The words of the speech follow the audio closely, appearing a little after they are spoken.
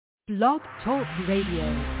Blog Talk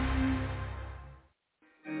Radio.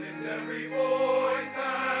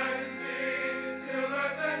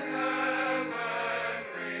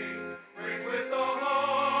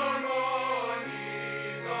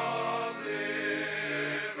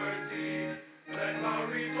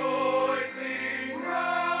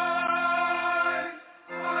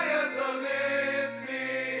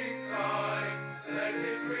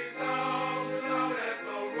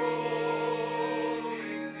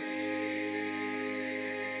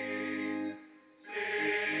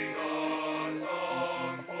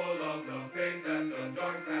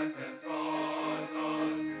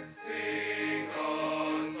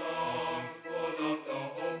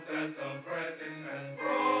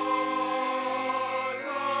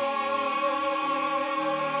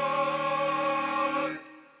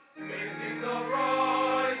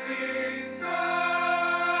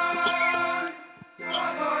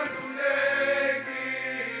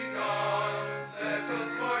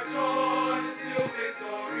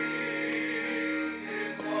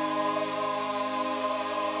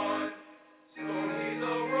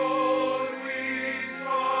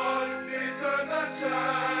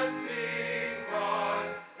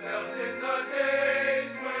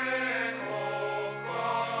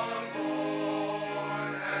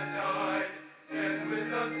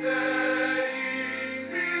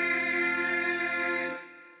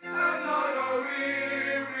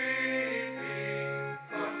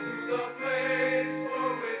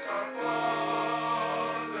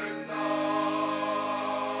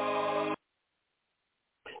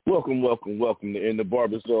 Welcome to In the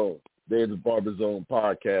Barber Zone. There's the Barber Zone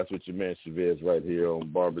podcast with your man Chavez right here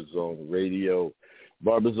on Barber Zone Radio,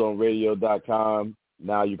 barberzoneradio.com.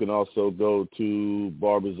 Now you can also go to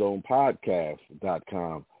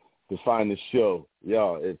barberzonepodcast.com to find the show.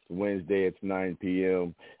 Y'all, it's Wednesday, it's 9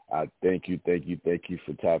 p.m. Thank you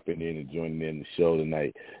for tapping in and joining in the show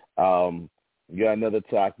tonight. We got another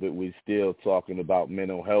topic. We're still talking about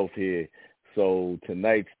mental health here. So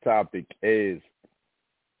tonight's topic is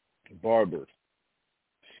barbers,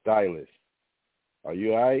 stylists. Are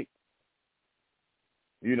you all right?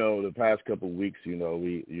 You know, the past couple of weeks, we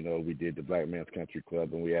did the Black Man's Country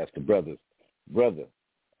Club, and we asked the brothers, brother,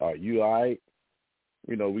 are you all right?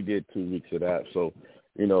 We did 2 weeks of that. So,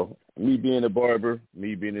 me being a barber,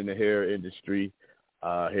 me being in the hair industry,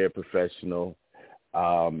 hair professional,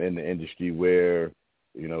 in the industry where,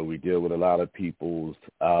 we deal with a lot of people's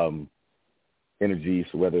energies,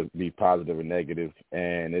 whether it be positive or negative,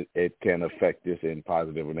 and it can affect us in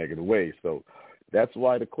positive or negative ways. So that's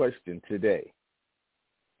why the question today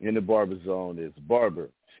in the Barber Zone is barber,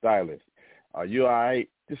 stylist. Are you all right?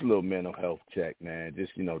 Just a little mental health check, man.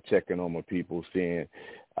 Just, checking on my people, seeing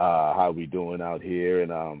how we doing out here.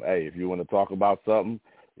 And, hey, if you want to talk about something,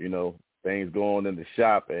 things going in the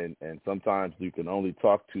shop, and sometimes you can only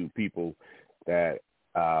talk to people that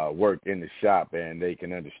work in the shop, and they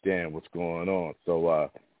can understand what's going on. So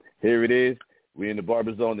here it is. We're in the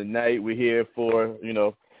Barber Zone tonight. We're here for,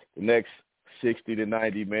 the next 60 to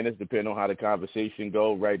 90 minutes, depending on how the conversation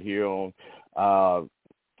go, right here on the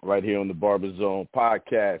Barber Zone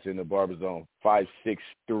podcast, in the Barber Zone,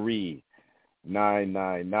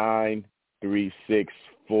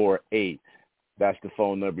 563-999-3648. That's the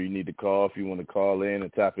phone number you need to call if you want to call in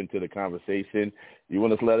and tap into the conversation. You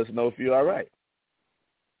want to let us know if you're all right.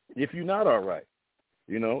 If you're not all right,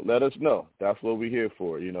 let us know. That's what we're here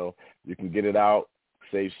for. You can get it out,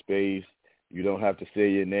 save space. You don't have to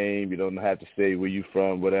say your name. You don't have to say where you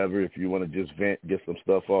from, whatever. If you want to just vent, get some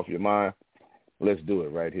stuff off your mind, let's do it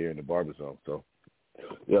right here in the Barber Zone. So,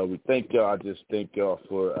 we thank y'all. I just thank y'all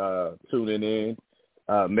for tuning in.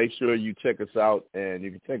 Make sure you check us out, and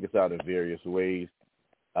you can check us out in various ways.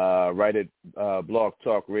 Right at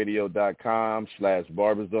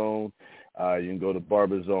blogtalkradio.com/barberzone. You can go to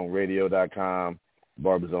barberzoneradio.com,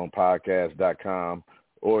 barberzonepodcast.com,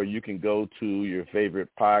 or you can go to your favorite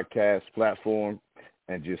podcast platform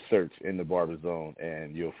and just search In the Barber Zone,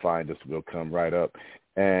 and you'll find us. We'll come right up,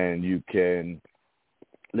 and you can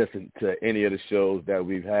listen to any of the shows that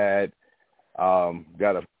we've had.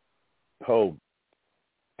 Got a whole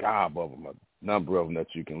gob of them, a number of them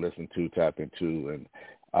that you can listen to, tap into, and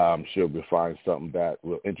I'm sure we'll find something that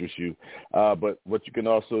will interest you. But what you can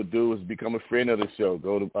also do is become a friend of the show.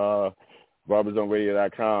 Go to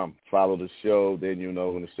barberzoneradio.com, follow the show. Then you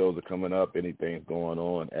know when the shows are coming up, anything's going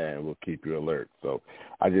on, and we'll keep you alert. So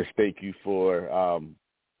I just thank you for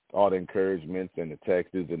all the encouragements and the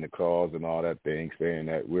texts and the calls and all that thing, saying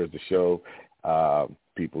that where's the show.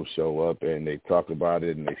 People show up, and they talk about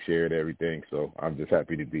it, and they shared everything. So I'm just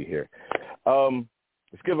happy to be here.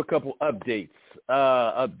 Let's give a couple updates.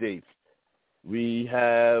 we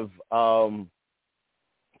have coming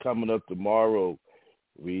up tomorrow,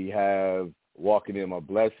 we have Walking in My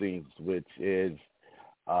Blessings, which is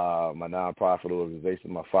my nonprofit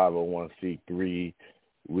organization, my 501c3.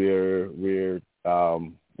 We're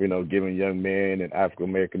giving young men and African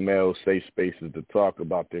American males safe spaces to talk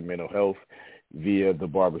about their mental health via the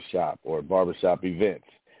barbershop or barbershop events.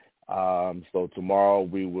 So tomorrow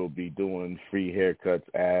we will be doing free haircuts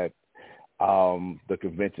at the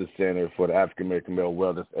convention center for the African American Male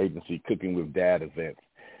Wellness Agency Cooking with Dad events,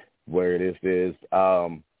 where this is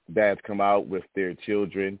dads come out with their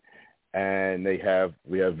children, and we have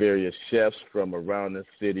various chefs from around the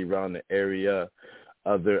city, around the area,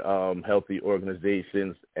 other healthy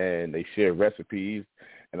organizations, and they share recipes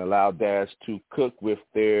and allow dads to cook with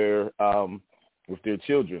their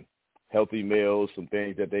children. Healthy meals, some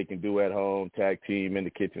things that they can do at home, tag team in the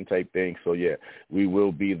kitchen type thing. So, yeah, we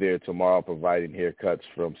will be there tomorrow providing haircuts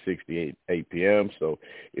from 6 to 8 p.m. So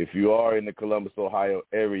if you are in the Columbus, Ohio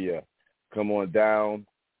area, come on down,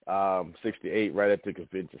 6 to 8 right at the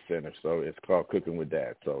convention center. So it's called Cooking with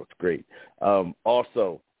Dad. So it's great.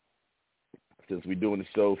 Also, since we're doing the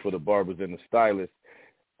show for the barbers and the stylists,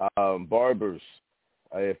 barbers,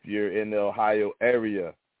 if you're in the Ohio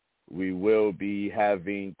area, we will be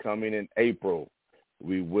having, coming in April,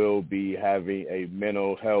 we will be having a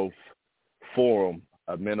mental health forum,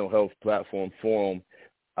 a mental health platform forum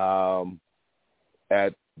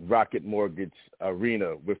at Rocket Mortgage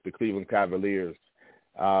Arena with the Cleveland Cavaliers.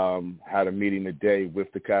 Had a meeting today with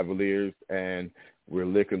the Cavaliers, and we're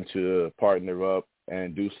looking to partner up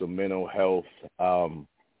and do some mental health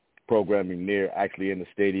programming there. Actually in the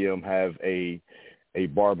stadium, have a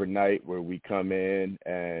barber night where we come in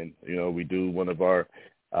and, we do one of our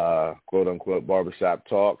quote-unquote barbershop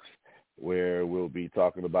talks where we'll be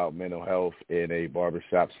talking about mental health in a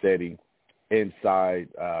barbershop setting inside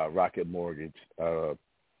Rocket Mortgage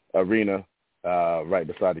Arena right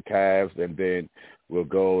beside the Cavs. And then we'll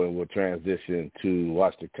go and we'll transition to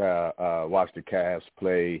watch the Cavs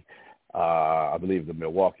play, I believe, the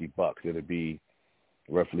Milwaukee Bucks. It'll be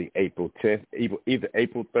roughly April 10th, either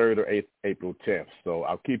April 3rd or April 10th. So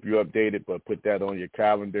I'll keep you updated, but put that on your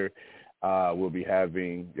calendar. We'll be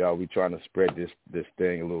having, we're trying to spread this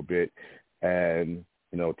thing a little bit and,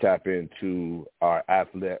 tap into our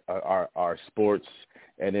our sports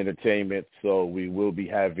and entertainment. So we will be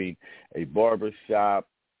having a barbershop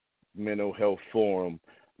mental health forum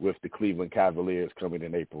with the Cleveland Cavaliers coming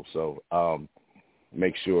in April. So,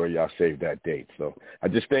 make sure y'all save that date. So I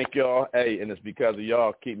just thank y'all. Hey, and it's because of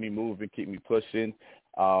y'all. Keep me moving, keep me pushing.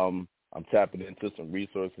 I'm tapping into some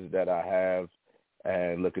resources that I have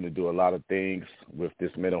and looking to do a lot of things with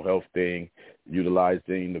this mental health thing,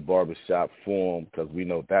 utilizing the barbershop forum, because we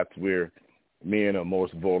know that's where men are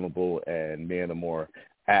most vulnerable and men are more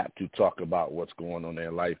apt to talk about what's going on in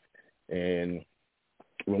their life. And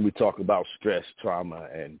when we talk about stress, trauma,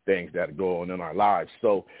 and things that go on in our lives.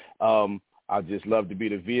 So, I just love to be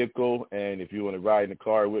the vehicle, and if you want to ride in the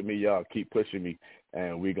car with me, y'all keep pushing me,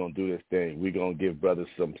 and we're going to do this thing. We're going to give brothers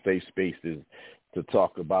some safe spaces to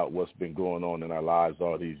talk about what's been going on in our lives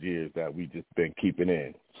all these years that we just been keeping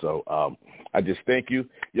in. So I just thank you.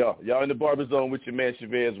 Y'all in the Barber Zone with your man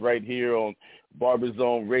Chavez right here on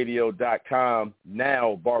barberzoneradio.com,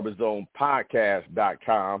 now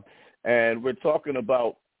barberzonepodcast.com, and we're talking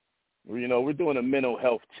about, we're doing a mental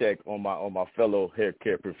health check on my fellow hair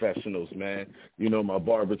care professionals, man. My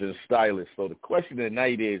barbers and stylists. So the question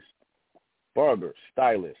tonight is, barber,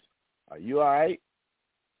 stylist, are you all right?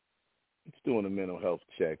 It's doing a mental health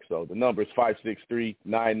check. So the number is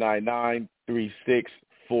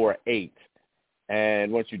 563-999-3648.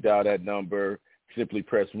 And once you dial that number, simply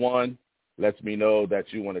press 1. Lets me know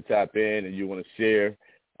that you want to tap in and you want to share.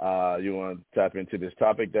 You want to tap into this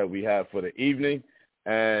topic that we have for the evening.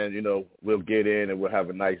 And, we'll get in and we'll have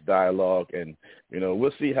a nice dialogue. And,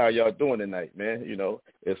 we'll see how y'all doing tonight, man.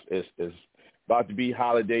 It's about to be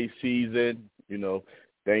holiday season.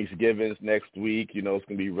 Thanksgiving's next week. It's going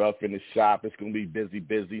to be rough in the shop. It's going to be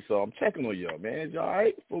busy. So I'm checking on y'all, man. Y'all all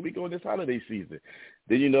right before we go in this holiday season?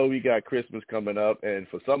 Then, we got Christmas coming up. And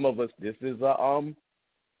for some of us, this is, I ain't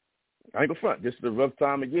gonna front, this is a rough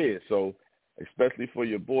time of year. So especially for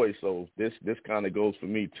your boy. So this kind of goes for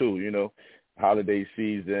me too, Holiday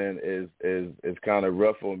season is kind of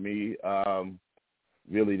rough on me.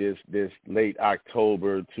 Really, this late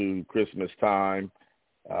October to Christmas time,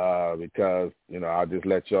 because I'll just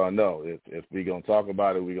let y'all know if we gonna talk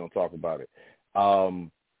about it, we gonna talk about it. I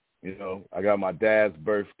got my dad's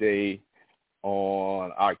birthday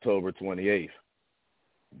on October 28th.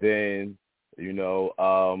 Then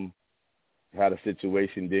had a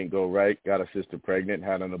situation, didn't go right, got a sister pregnant,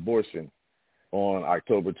 had an abortion. on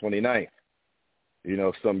October 29th.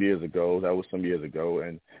 Some years ago. That was some years ago,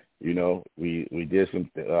 and we did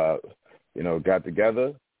some, got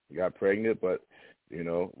together, got pregnant, but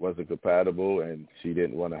wasn't compatible, and she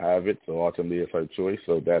didn't want to have it. So ultimately, it's her choice.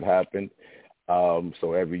 So that happened.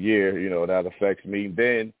 So every year, that affects me.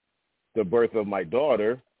 Then the birth of my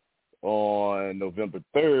daughter on November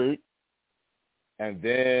 3rd, and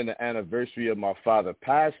then the anniversary of my father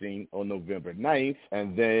passing on November 9th,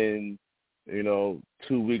 and then 2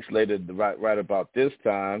 weeks later, right about this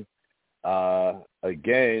time,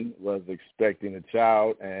 again, was expecting a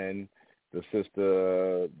child, and the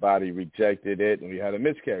sister body rejected it, and we had a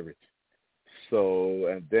miscarriage. So,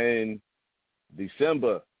 and then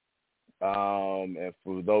December, and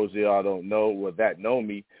for those of y'all don't know, that know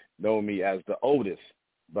me as the oldest,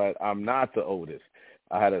 but I'm not the oldest.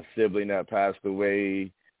 I had a sibling that passed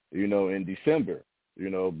away, in December,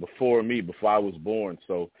 before I was born.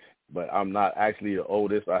 So, but I'm not actually the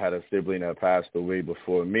oldest. I had a sibling that passed away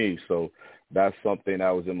before me. So that's something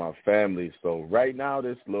that was in my family. So right now,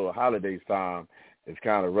 this little holiday time is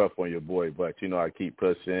kind of rough on your boy. But, I keep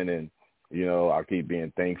pushing, and, I keep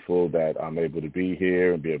being thankful that I'm able to be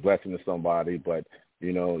here and be a blessing to somebody. But,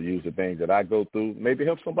 use the things that I go through, maybe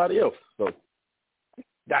help somebody else. So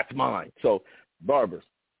that's mine. So Barbers,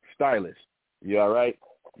 Stylist, you all right?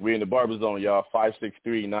 We're in the Barber Zone, y'all,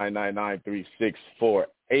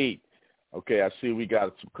 563-999-3648. Okay, I see we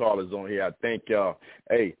got some callers on here. I thank y'all.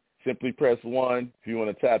 Hey, simply press 1 if you want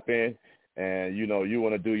to tap in and, you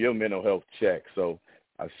want to do your mental health check. So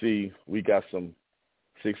I see we got some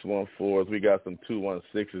 614s. We got some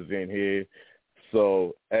 216s in here.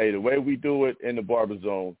 So, hey, the way we do it in the Barber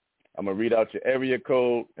Zone, I'm going to read out your area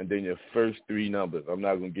code and then your first 3 numbers. I'm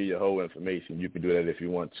not going to give you whole information. You can do that if you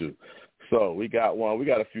want to. So we got one. We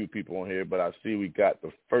got a few people on here, but I see we got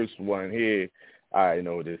the first one here. I already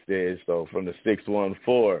know what this is. So from the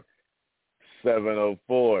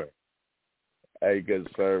 614-704. Hey, good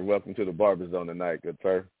sir. Welcome to the Barber Zone tonight, good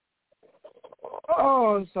sir.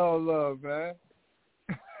 Oh, it's all love, man.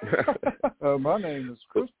 My name is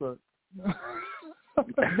Christopher.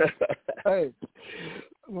 Hey,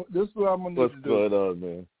 this is what I'm gonna need to do. What's going on,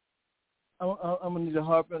 man? I'm gonna need to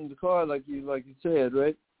hop in the car like you said,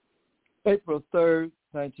 right? April 3rd,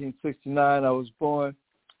 1969, I was born,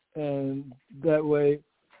 and that way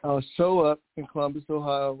I'll show up in Columbus,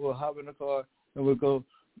 Ohio. We'll hop in the car and we'll go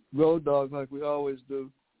road dog like we always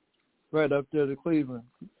do, right up there to Cleveland.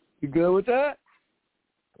 You good with that?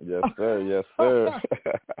 Yes, sir. Yes, sir.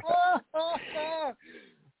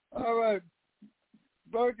 All right.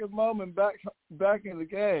 Burke and Moment back in the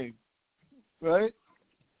game, right?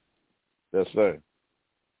 Yes, sir.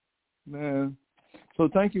 Man, so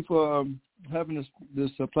thank you for having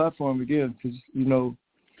this platform again, because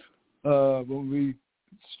when we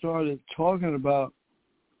started talking about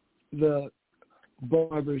the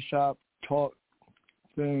barbershop talk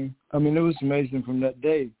thing, I mean, it was amazing from that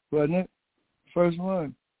day, wasn't it? First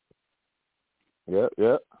one. Yep.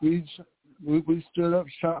 We stood up,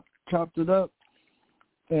 chopped it up.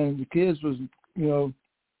 And the kids was,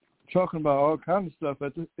 talking about all kinds of stuff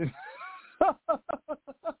at the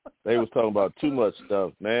They was talking about too much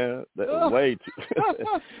stuff, man. Way too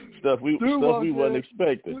stuff we wasn't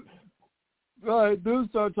expecting. Right, dude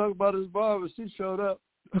started talking about his barber. She showed up.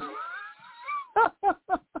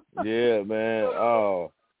 Yeah, man.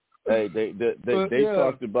 Oh, hey, they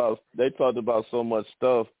talked about so much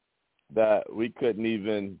stuff that we couldn't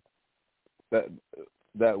even the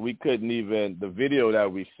video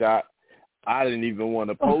that we shot, I didn't even want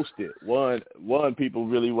to post it. One, people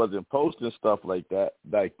really wasn't posting stuff like that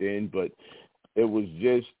back then, but it was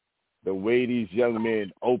just the way these young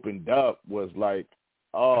men opened up was like,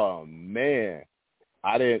 oh man,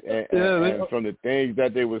 I didn't. And from the things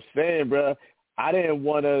that they were saying, bro, I didn't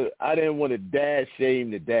want to dad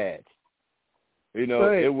shame the dads. You know,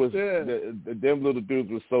 right, it was them little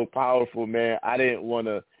dudes were so powerful, man. I didn't want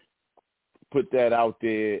to put that out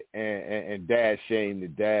there and dad shame the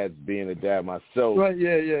dads being a dad myself. Right,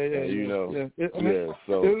 yeah. You know,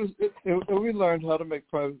 So we learned how to make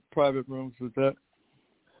private rooms with that.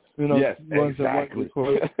 You know, yes, exactly.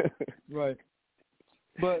 Right.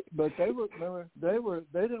 But they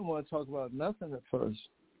didn't want to talk about nothing at first.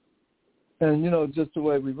 And, you know, just the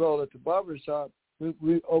way we roll at the barbershop,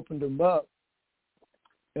 we opened them up,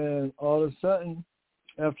 and all of a sudden,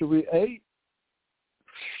 after we ate,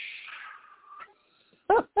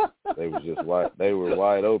 they were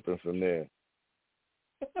wide open from there.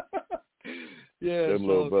 Yeah, them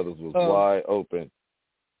little brothers was wide open.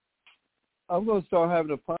 I'm going to start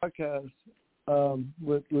having a podcast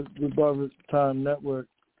with Barber Time Network,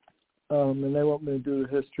 and they want me to do the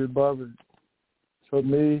history of barber So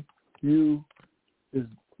me, you is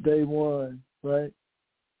day one, right?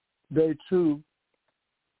 Day two,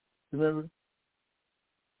 remember?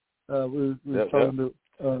 We were talking to,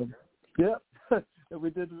 and we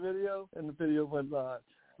did the video, and the video went live.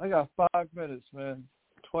 I got 5 minutes, man,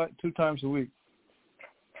 2 times a week.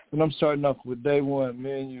 And I'm starting off with day one,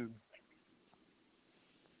 me and you.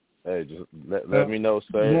 Hey, just let me know,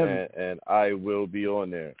 sir, and I will be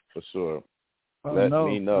on there for sure. Let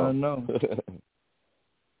me know. I know.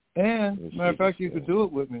 And, matter of fact, you could do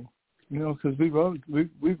it with me, you know, because we rode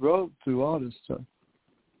through all this stuff.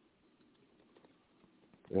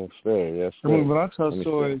 That's fair. Yes, I mean, when I tell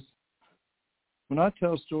stories,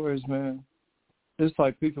 man, it's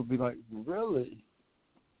like people be like, really?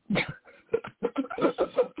 Yeah.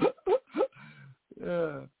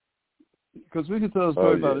 Because we can tell a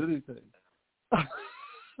story about anything.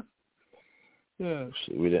 Yeah.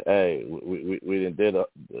 We didn't did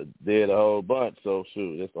a whole bunch. So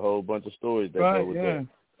shoot, it's a whole bunch of stories that go with that.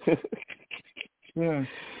 Yeah.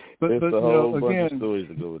 But it's a whole bunch of stories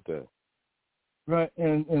that go with that. Right,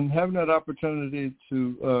 and having that opportunity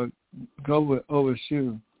to go with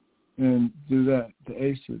OSU and do that, the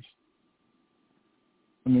Aces.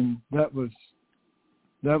 I mean, that was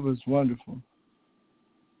wonderful.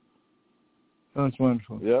 That was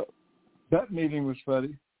wonderful. Yep. That meeting was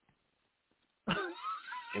funny.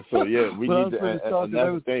 And so we need to.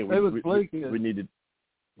 Another thing, we need to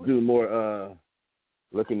do more.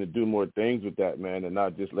 Looking to do more things with that, man, and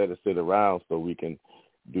not just let it sit around, so we can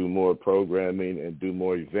do more programming and do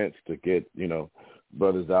more events to get, you know,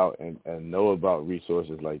 brothers out and know about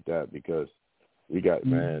resources like that, because we got,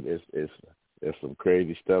 man, it's some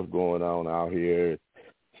crazy stuff going on out here.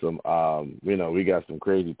 Some, you know, we got some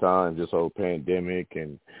crazy times, this whole pandemic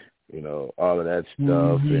and, you know, all of that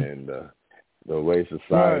stuff and the way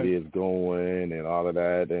society is going and all of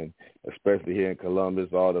that. And especially here in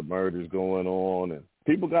Columbus, all the murders going on, and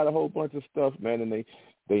people got a whole bunch of stuff, man, and they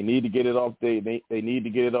need to get it off they need to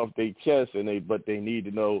get it off their chest, but they need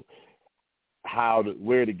to know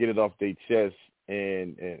where to get it off their chest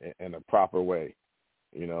in a proper way,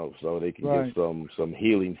 you know, so they can get some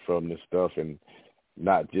healing from this stuff and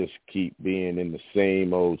not just keep being in the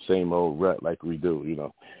same old rut like we do, you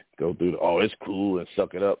know. Go through it's cool and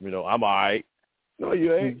suck it up, you know, I'm all right. No,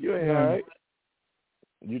 you ain't all right.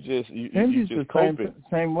 You just coping.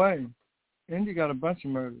 Same way. Indy got a bunch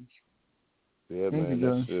of murders. Yeah, man,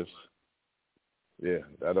 that's just,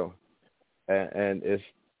 I don't, and it's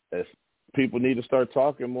people need to start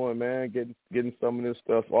talking more, man, getting some of this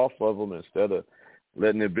stuff off of them instead of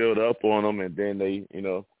letting it build up on them, and then they, you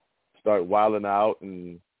know, start wilding out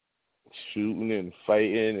and shooting and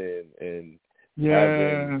fighting and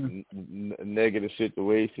having negative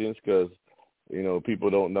situations because, you know, people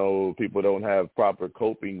don't have proper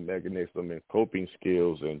coping mechanism and coping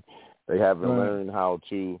skills, and they haven't learned how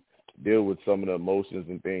to deal with some of the emotions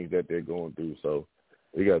and things that they're going through. So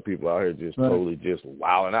we got people out here just totally just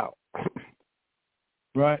wilding out.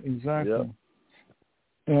 Right, exactly. Yep.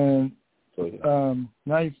 And so,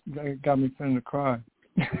 now you got me feeling to cry.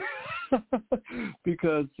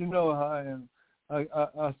 Because you know how I am.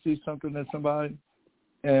 I see something in somebody,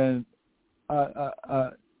 and I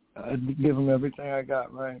give them everything I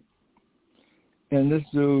got, right? And this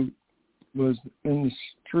dude was in the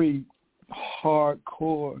street,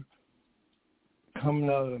 hardcore, coming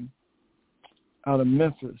out of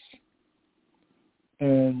Memphis,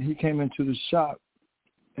 and he came into the shop,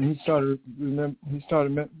 and he started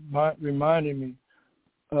reminding me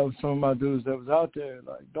of some of my dudes that was out there,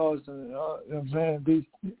 like Dawson, you know what I'm saying,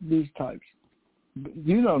 these types.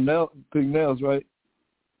 You know, Big Nails, right?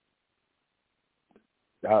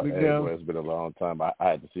 It's been a long time. I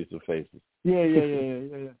had to see some faces. Yeah.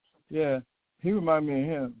 He reminded me of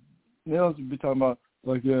him. Nails would be talking about,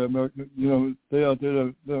 like, America, you know, they out there,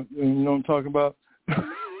 you know what I'm talking about?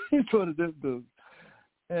 He's one of them dudes.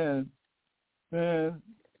 And, man,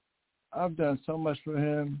 I've done so much for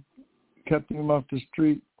him, kept him off the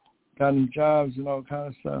street, got him jobs and all kind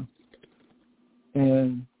of stuff.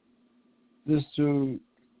 And this dude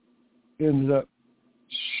ended up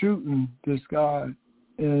shooting this guy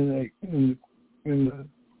in the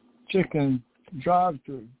chicken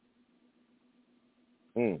drive-thru.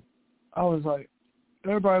 I was like,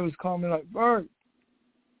 everybody was calling me like, Bert,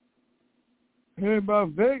 hear about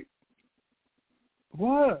Vic?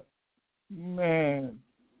 What? Man.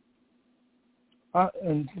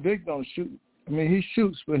 And Vic don't shoot. I mean, he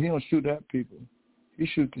shoots, but he don't shoot at people. He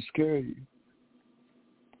shoots to scare you.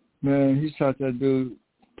 Man, he shot that dude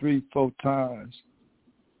 3-4 times.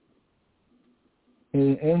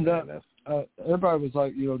 And it ended up, everybody was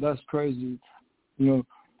like, you know, that's crazy. You know,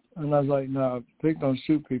 And I was like, nah, they don't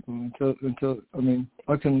shoot people until I mean,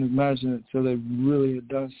 I couldn't imagine it until they really had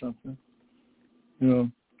done something. You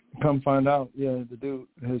know, come find out, yeah, the dude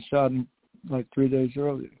had shot him like 3 days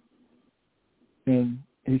earlier. And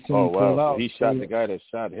he seen him pull out. So he shot the guy that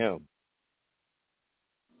shot him.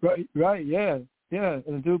 Right, yeah. And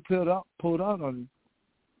the dude pulled out on him.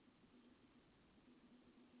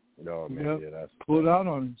 Oh, man, yeah, that's... Pulled out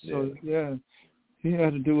on him. So, yeah, he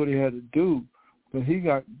had to do what he had to do. But he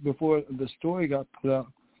got, before the story got put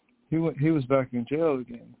out, he was back in jail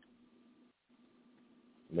again.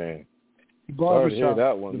 Man. Sorry to hear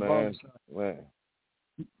that one, man.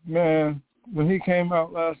 Man, when he came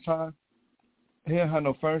out last time, he didn't have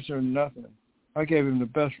no furniture or nothing. I gave him the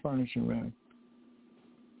best furniture, man,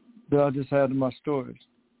 that I just had in my storage.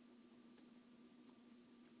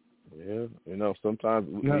 Yeah, you know, sometimes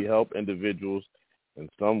we help individuals in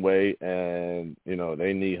some way, and, you know,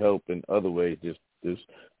 they need help in other ways. There's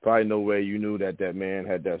probably no way you knew that man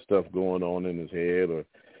had that stuff going on in his head or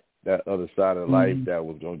that other side of life that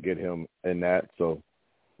was going to get him in that. So,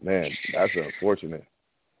 man, that's unfortunate.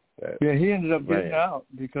 Yeah, he ended up getting out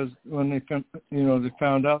because when they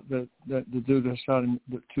found out that the dude had shot him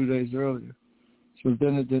 2 days earlier. So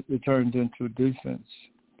then it turned into a defense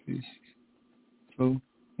piece. So,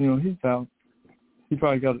 you know, he's out. He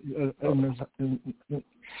probably got the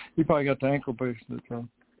ankle bracelet, though,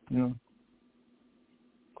 you know.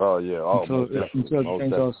 Oh, yeah. Until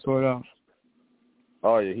things all sort out.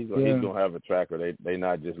 Oh, yeah, he's gonna have a tracker. They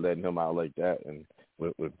not just letting him out like that, and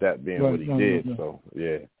with that being what he did. No.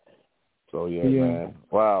 So, yeah, man.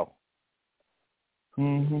 Wow.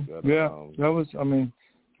 Mm-hmm. Yeah, that was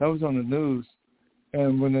on the news.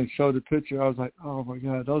 And when they showed the picture, I was like, oh, my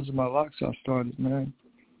God, those are my locks I started, man.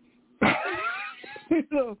 You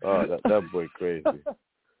know? Oh, that boy crazy.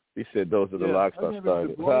 He said those are the locks I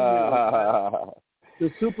started. The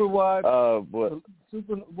super wide,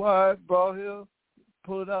 super wide broad heel,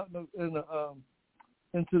 pull it out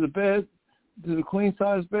into the bed, to the queen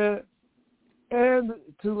size bed, and the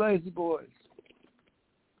 2 lazy boys.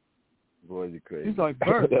 Boy, you crazy. He's like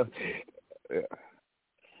Bert.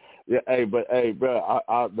 Yeah, hey, bro,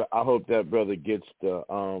 I hope that brother gets the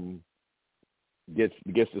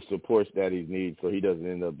support that he needs, so he doesn't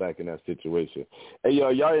end up back in that situation. Hey,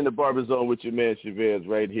 y'all in the Barber Zone with your man Chavez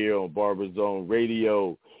right here on Barber Zone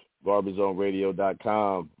Radio,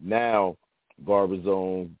 barberzoneradio.com. Now, Barber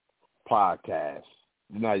Zone Podcast.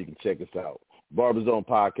 Now you can check us out.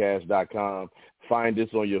 barberzonepodcast.com. Find us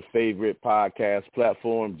on your favorite podcast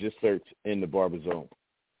platform. Just search In the Barber Zone,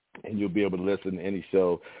 and you'll be able to listen to any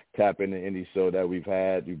show, tap into any show that we've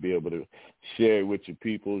had. You'll be able to share it with your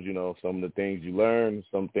peoples, you know, some of the things you learned,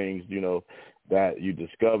 some things, you know, that you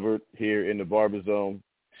discovered here in the Barber Zone.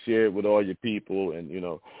 Share it with all your people, and, you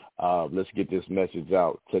know, let's get this message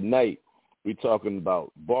out. Tonight, we're talking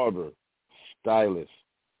about barber, stylist.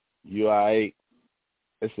 You all right?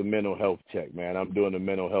 It's a mental health check, man. I'm doing a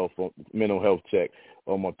mental health check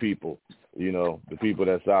on my people, you know, the people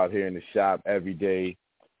that's out here in the shop every day,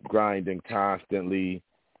 grinding constantly,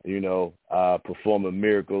 you know, performing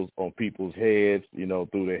miracles on people's heads, you know,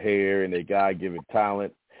 through their hair and their God-given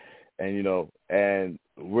talent. And, you know, and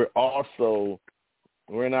we're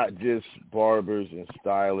not just barbers and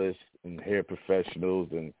stylists and hair professionals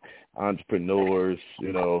and entrepreneurs,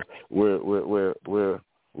 you know, we're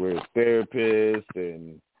therapists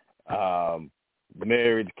and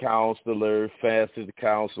marriage counselor, facet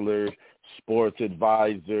counselor, sports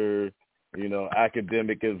advisor, you know,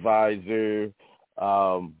 academic advisor,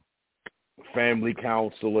 family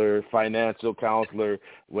counselor, financial counselor,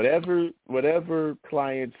 whatever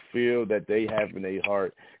clients feel that they have in their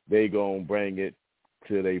heart, they gonna bring it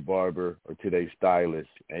to their barber or to their stylist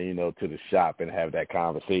and, you know, to the shop and have that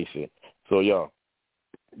conversation. So,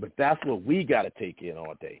 but that's what we got to take in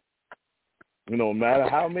all day. You know, no matter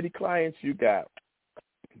how many clients you got,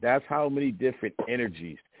 that's how many different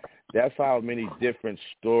energies, that's how many different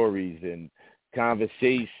stories and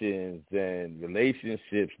conversations and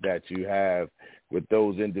relationships that you have with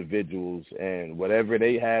those individuals, and whatever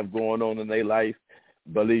they have going on in their life,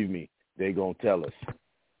 believe me, they're going to tell us.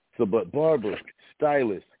 So, but barber,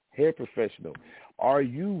 stylist, hair professional, are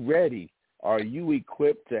you ready? Are you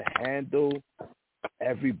equipped to handle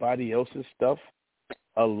everybody else's stuff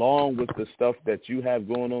along with the stuff that you have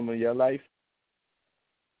going on in your life?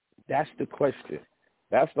 That's the question.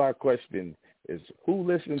 That's our question, is who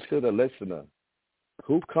listens to the listener?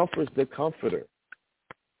 Who comforts the comforter?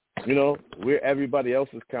 You know, we're everybody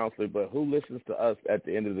else's counselor, but who listens to us at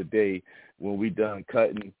the end of the day when we done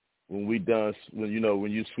cutting,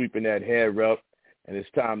 when you sweeping that hair up and it's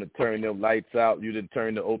time to turn them lights out, you didn't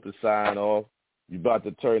turn the open sign off, You're about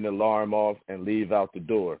to turn the alarm off and leave out the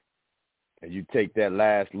door. And you take that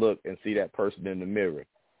last look and see that person in the mirror.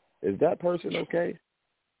 Is that person okay?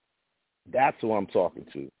 That's who I'm talking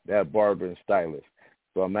to, that barber and stylist.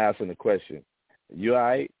 So I'm asking the question, you all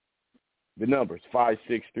right? The number is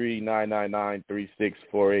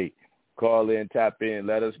 563-999-3648. Call in, tap in,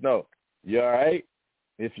 let us know. You all right?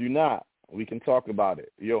 If you're not, we can talk about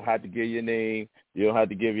it. You don't have to give your name. You don't have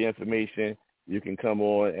to give your information. You can come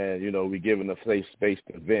on and, we giving a safe space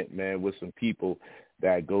to vent, man, with some people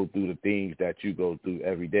that go through the things that you go through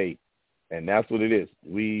every day. And that's what it is.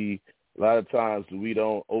 A lot of times we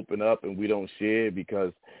don't open up and we don't share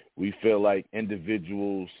because we feel like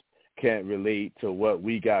individuals can't relate to what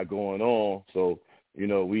we got going on. So, we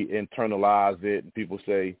internalize it and people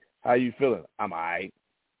say, how you feeling? I'm all right.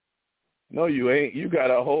 No, you ain't. You got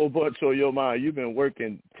a whole bunch on your mind. You've been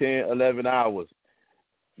working 10, 11 hours.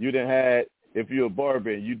 You done had, if you're a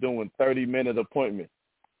barber and you're doing 30-minute appointments,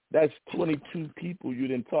 that's 22 people you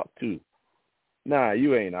didn't talk to. Nah,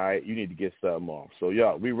 you ain't all right. You need to get something off. So,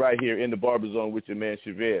 y'all, we right here in the Barber Zone with your man,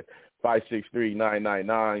 Chavez,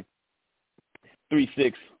 563-999-3648.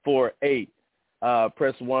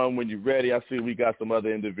 Press 1 when you're ready. I see we got some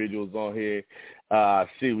other individuals on here. I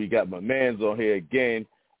see we got my mans on here again.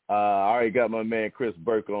 I already got my man Chris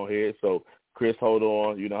Burke on here. So, Chris, hold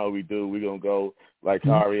on. You know how we do. We're going to go, like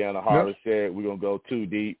Ariana Harris said, we're going to go 2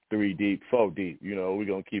 deep, 3 deep, 4 deep. We're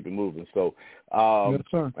going to keep it moving. So,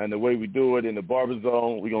 and the way we do it in the Barber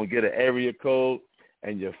Zone, we're going to get an area code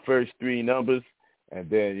and your first 3 numbers. And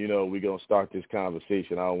then, we're going to start this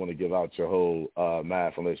conversation. I don't want to give out your whole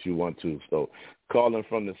math unless you want to. So, calling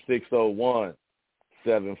from the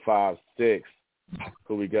 601-756.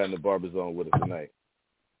 Who we got in the Barber Zone with us tonight?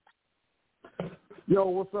 Yo,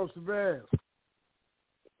 what's up, Chavez?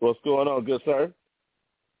 What's going on, good sir?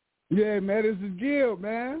 Yeah, man, this is Gil,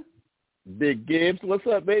 man. Big Gibbs, what's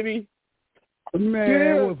up, baby?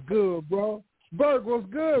 Man, Gil. what's good, bro? Burke, what's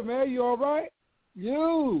good, man? You all right?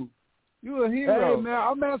 You a hero. Hey, man,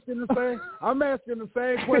 I'm asking the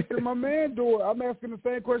same question my man do. I'm asking the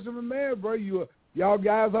same question my man, bro. Y'all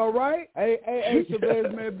guys all right? Hey,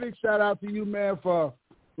 Chavez, man, big shout out to you, man, for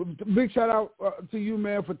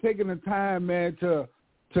taking the time, man, to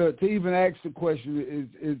even ask the question.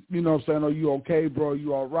 Is saying, are you okay, bro?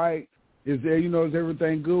 You all right? Is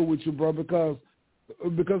everything good with you, bro? Because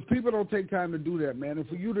people don't take time to do that, man. And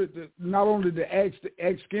for you to not only to ask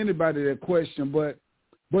anybody that question, but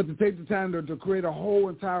to take the time to create a whole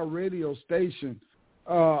entire radio station,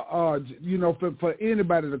 for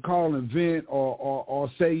anybody to call and vent or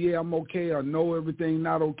say, yeah, I'm okay, or know everything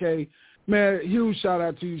not okay. Man, huge shout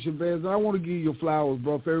out to you, Chavez. And I want to give you your flowers,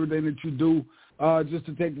 bro, for everything that you do, just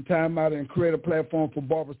to take the time out and create a platform for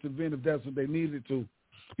barbers to vent if that's what they needed to.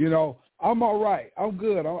 I'm all right. I'm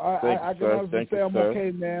good. I can honestly say I'm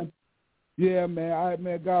okay, man. Yeah,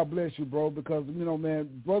 man. God bless you, bro, because, man,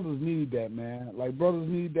 brothers need that, man. Like, brothers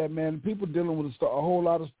need that, man. People dealing with a whole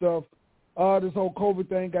lot of stuff. This whole COVID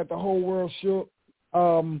thing got the whole world shook.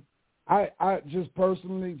 I just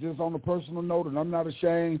personally, just on a personal note, and I'm not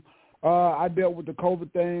ashamed, I dealt with the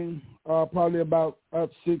COVID thing probably about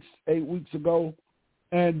 6-8 weeks ago,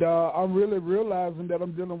 and I'm really realizing that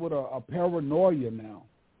I'm dealing with a paranoia now,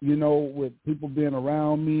 with people being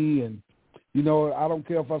around me, and, I don't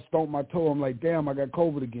care if I stomp my toe. I'm like, damn, I got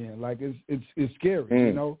COVID again. Like, it's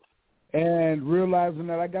scary, and realizing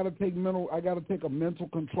that I got to take a mental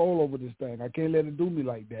control over this thing. I can't let it do me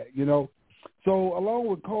like that, So along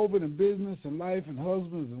with COVID and business and life and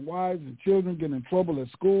husbands and wives and children getting in trouble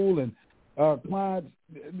at school and clients,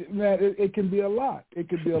 man, it can be a lot. It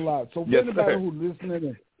could be a lot. So for anybody who's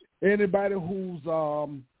listening and anybody who's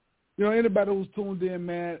anybody who's tuned in,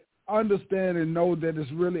 man, understand and know that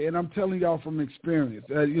it's really, and I'm telling y'all from experience.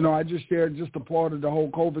 I just shared just a part of the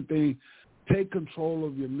whole COVID thing. Take control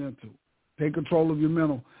of your mental. Take control of your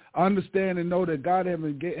mental. Understand and know that God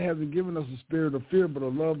hasn't given us a spirit of fear, but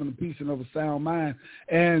of love and a peace and of a sound mind.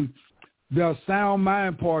 And the sound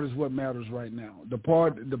mind part is what matters right now. The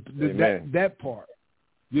part, that part.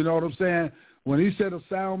 You know what I'm saying? When he said a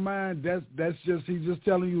sound mind, that's just, he's just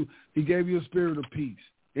telling you, he gave you a spirit of peace.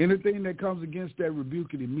 Anything that comes against that,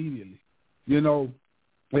 rebuke it immediately.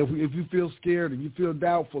 If you feel scared and you feel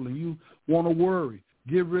doubtful and you want to worry,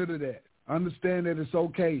 get rid of that. Understand that it's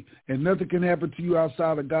okay, and nothing can happen to you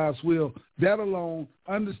outside of God's will. That alone,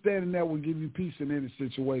 understanding that will give you peace in any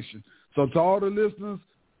situation. So to all the listeners,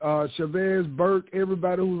 Chavez, Burke,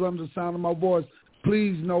 everybody who's under the sound of my voice,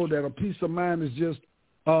 please know that a peace of mind is just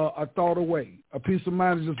a thought away. A peace of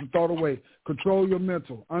mind is just a thought away. Control your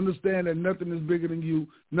mental. Understand that nothing is bigger than you,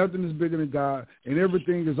 nothing is bigger than God, and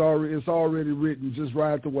everything is already written. Just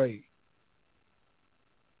ride the wave.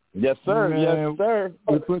 Yes, sir. Man, yes, sir.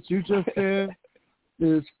 With what you just said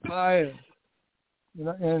is fire. You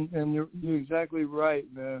know, and you're exactly right,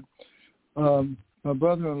 man. My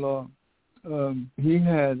brother-in-law, he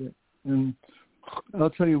had it, and I'll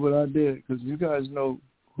tell you what I did because you guys know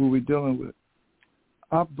who we're dealing with.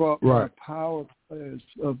 I brought my power players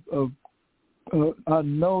of I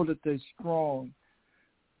know that they're strong.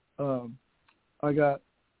 I got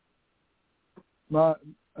my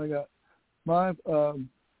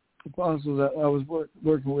apostles that I was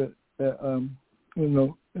working with at,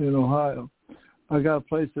 in Ohio. I got a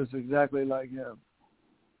place that's exactly like him,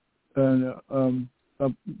 and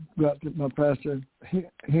I've got my pastor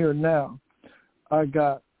here now. I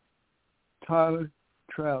got Tyler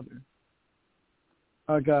Trouter.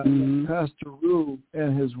 I got Pastor Rue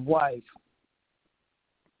and his wife.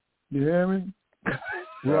 You hear me?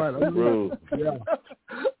 Right, Rue. Yeah.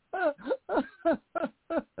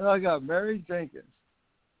 And I got Mary Jenkins.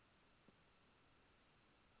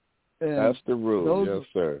 And Pastor Rue, yes,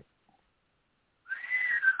 sir.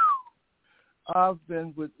 I've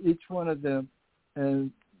been with each one of them,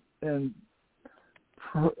 and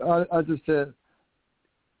I just said,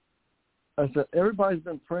 everybody's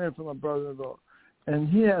been praying for my brother-in-law, and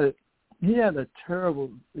he had a terrible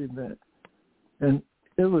event, and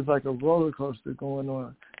it was like a roller coaster going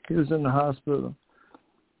on. He was in the hospital,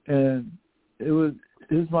 and it was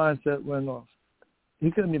his mindset went off. He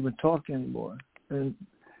couldn't even talk anymore, and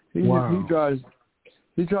he drives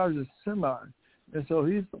a semi, and so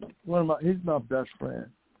he's my best friend,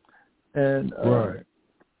 and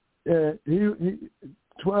he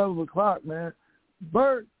 12 o'clock, man,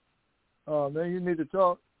 Bert. Oh, man, you need to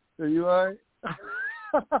talk. Are you all right?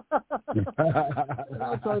 I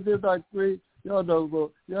talked to him like 3. Y'all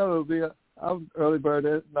know me. I'm early bird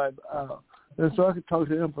at night. And so I could talk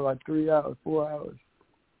to him for like 3 hours, 4 hours.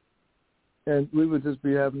 And we would just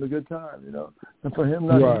be having a good time, you know. And for him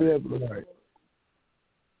not to be able to...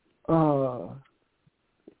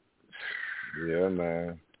 Yeah,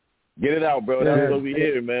 man. Get it out, bro. That's what we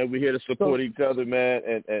here, man. We here to support each other,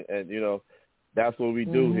 man. And you know, that's what we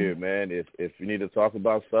do here, man. If you need to talk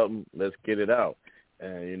about something, let's get it out.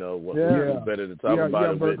 And you know, what's better to talk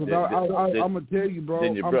about it Bert, I'm gonna tell you, bro.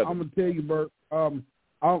 I'm gonna tell you, Bert. I'm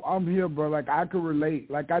here, bro. Like I can relate.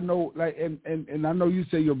 Like I know, like and I know you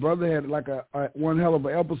say your brother had like a one hell of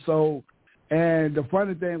an episode. And the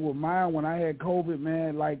funny thing with mine, when I had COVID,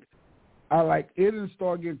 man, it didn't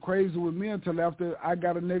start getting crazy with me until after I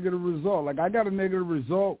got a negative result. Like I got a negative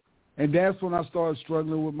result. And that's when I started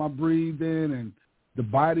struggling with my breathing and the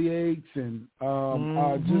body aches and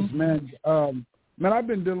man, I've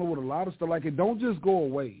been dealing with a lot of stuff. Like it don't just go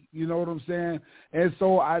away. You know what I'm saying? And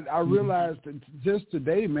so I realized that just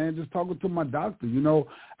today, man, just talking to my doctor, you know,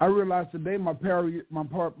 I realized today my paranoia,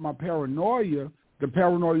 the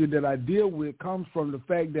paranoia that I deal with comes from the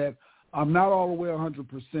fact that I'm not all the way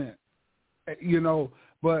 100%. You know,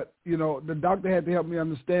 but you know, the doctor had to help me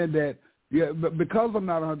understand that. Yeah, but because I'm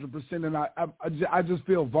not 100%, and I just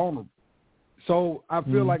feel vulnerable. So I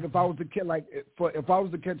feel like if I was to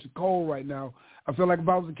catch a cold right now, I feel like if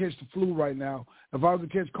I was to catch the flu right now, if I was to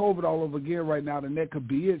catch COVID all over again right now, then that could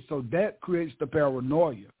be it. So that creates the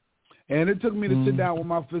paranoia. And it took me to sit down with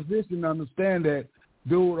my physician to understand that,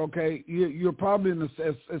 dude, okay, you're probably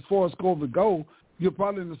as far as COVID go, you're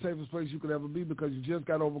probably in the safest place you could ever be because you just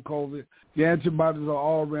got over COVID. Your antibodies are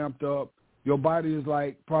all ramped up. Your body is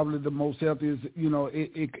like probably the most healthiest, you know,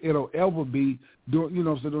 it'll ever be during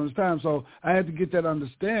this time. So I had to get that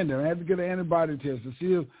understanding. I had to get an antibody test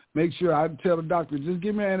to make sure. I tell the doctor, just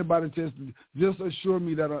give me an antibody test. Just assure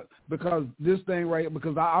me that because this thing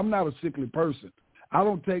because I'm not a sickly person. I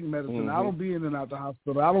don't take medicine. I don't be in and out the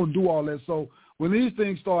hospital. I don't do all that. So when these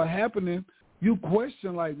things start happening, you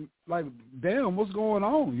question like, damn, what's going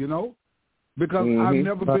on, you know? Because I've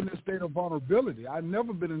never been in a state of vulnerability. I've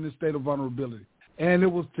never been in this state of vulnerability. And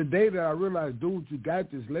it was today that I realized, dude, you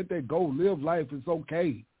got this. Let that go. Live life. It's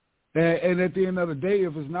okay. And at the end of the day,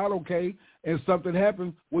 if it's not okay and something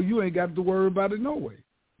happens, well, you ain't got to worry about it no way.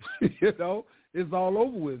 You know, it's all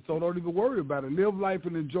over with. So don't even worry about it. Live life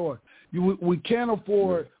and enjoy. We can't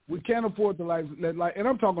afford to and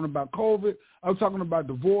I'm talking about COVID. I'm talking about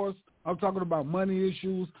divorce. I'm talking about money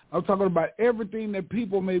issues. I'm talking about everything that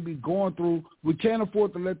people may be going through. We can't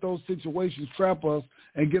afford to let those situations trap us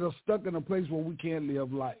and get us stuck in a place where we can't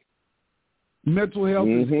live life. Mental health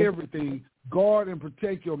is everything. Guard and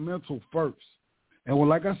protect your mental first. And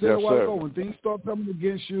like I said a while ago, when things start coming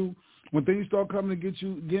against you, be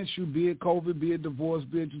it COVID, be it divorce,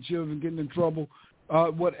 be it your children getting in trouble,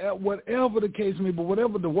 whatever the case may be,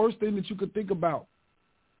 whatever the worst thing that you could think about,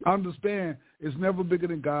 understand it's never bigger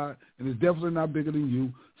than God, and it's definitely not bigger than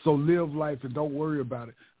you. So live life and don't worry about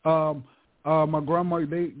it. My grandma,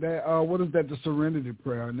 what is that? The Serenity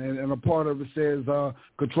Prayer, and a part of it says,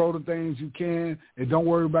 control the things you can, and don't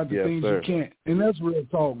worry about the things you can't. And that's real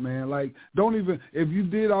talk, man. Like, don't even, if you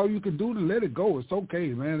did all you could do, to let it go. It's okay,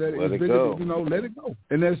 man. Let it go. Let it go.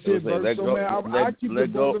 And that's it, Bert. So, man, I keep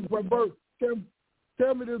it moving. Bert,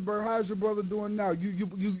 tell me this, Bert. How's your brother doing now?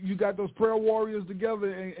 You got those prayer warriors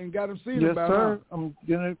together and got him seen about. Yes, sir. I'm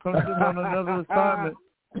going to on another assignment.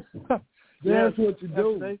 That's what you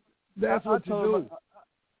do. That's what you do.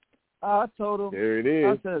 I told him. There it is.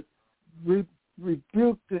 I said,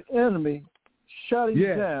 rebuke the enemy, shut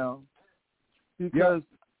him down, because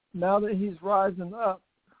now that he's rising up,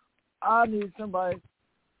 I need somebody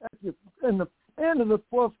in the end of the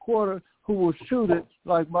fourth quarter who will shoot it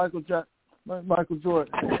like Michael Jordan. Like Michael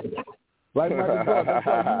Jordan. You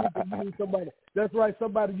need somebody. That's right.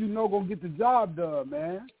 Somebody gonna get the job done,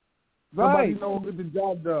 man. Somebody gonna get the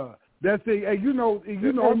job done. That's it. Hey, I'm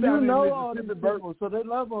down in all these Mississippi, people, so they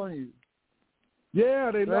love on you. Yeah,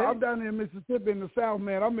 they love. I'm down there in Mississippi in the South,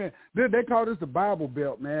 man. I mean, they call this the Bible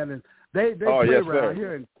Belt, man, and they play around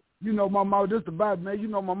here. And my mom, this the Bible, man.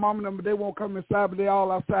 My mom and them, they won't come inside, but they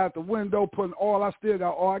all outside the window putting oil. I still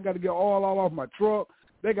got oil. I got to get oil all off my truck.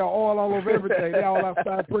 They got oil all over everything. They all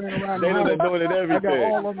outside praying around the house. They doing it everything. I got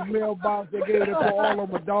oil on the mailbox. They gave it for oil on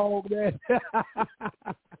my dog, man.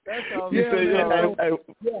 That's all.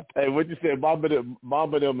 Hey, what you said? Mama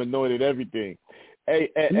them anointed everything. Hey,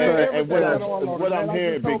 and what I'm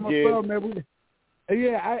hearing, Big Gibbs.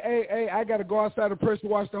 I got to go outside and pressure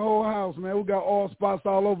wash the whole house, man. We got oil spots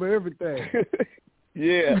all over everything.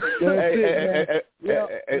 Yeah. Hey,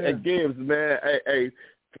 Gibbs, man. Hey,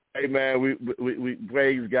 man, we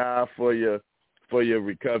praise God for your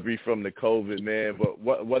recovery from the COVID, man. But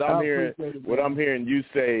what I'm hearing you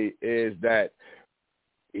say is that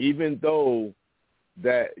even though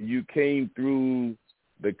that you came through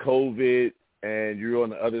the COVID and you're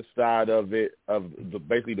on the other side of it,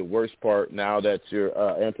 basically the worst part, now that your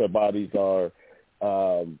antibodies are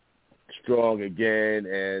strong again,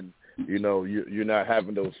 and you're not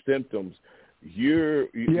having those symptoms, you're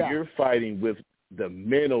fighting with the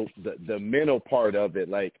mental part of it,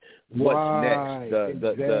 like what's next,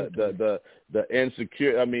 the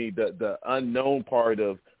insecure, the unknown part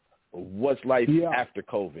of what's life after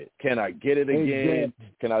COVID. Can I get it again?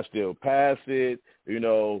 Can I still pass it?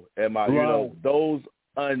 Am I, those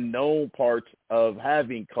unknown parts of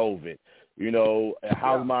having COVID,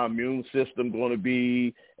 how's my immune system going to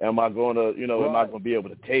be? Am I going to, am I going to be able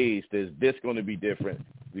to taste? Is this going to be different?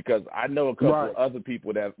 Because I know a couple of other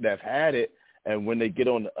people that've had it, and when they get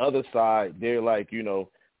on the other side, they're like,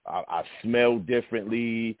 I smell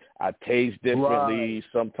differently, I taste differently.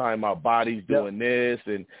 Sometimes my body's doing this,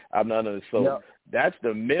 and I'm not. So that's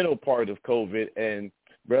the mental part of COVID, and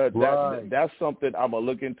bro, that's something I'm gonna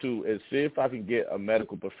look into and see if I can get a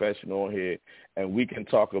medical professional on here, and we can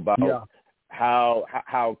talk about how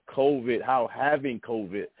having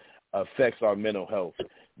COVID affects our mental health,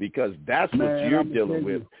 because that's what you're dealing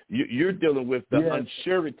with. You're dealing with the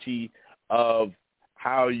uncertainty of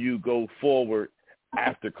how you go forward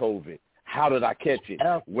after COVID. How did I catch it?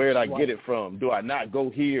 Where did I get it from? Do I not go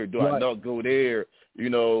here? Do I not go there?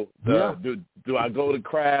 Do I go to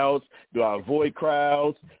crowds? Do I avoid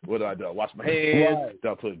crowds? What do? I wash my hands?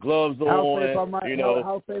 Do I put gloves on?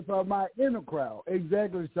 How safe am I in a crowd?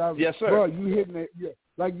 Exactly, Simon. Yes, sir. Bro, you hitting it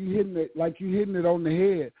on the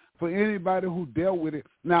head for anybody who dealt with it.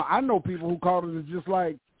 Now, I know people who caught it just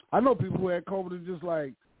like, I know people who had COVID and just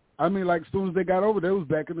like, like as soon as they got over, they was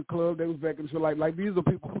back in the club. They was back in the show. Like these are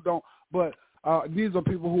people who don't, but these are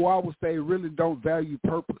people who I would say really don't value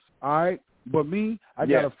purpose. All right, but me, I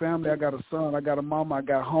got a family. I got a son. I got a mama. I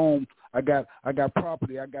got home. I got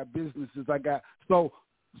property. I got businesses.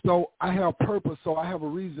 So I have purpose. So I have a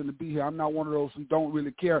reason to be here. I'm not one of those who don't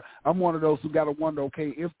really care. I'm one of those who got to wonder,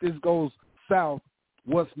 okay, if this goes south,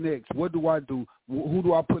 what's next? What do I do? Who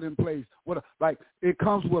do I put in place? It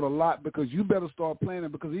comes with a lot, because you better start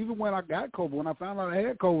planning. Because even when I got COVID, when I found out I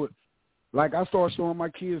had COVID, I started showing my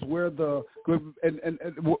kids where I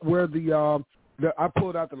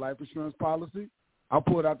pulled out the life insurance policy. I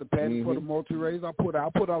pulled out the patent for the multi-raise. I put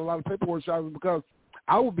out a lot of paperwork shopping, because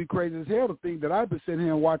I would be crazy as hell to think that I've been sitting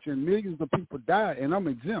here and watching millions of people die and I'm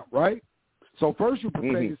exempt, right? So first you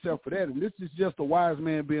prepare yourself for that, and this is just a wise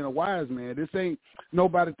man being a wise man. This ain't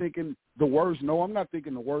nobody thinking the worst. No, I'm not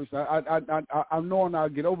thinking the worst. I'm knowing I'll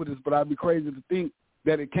get over this, but I'd be crazy to think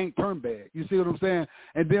that it can't turn bad. You see what I'm saying?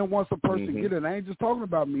 And then once a person get it, I ain't just talking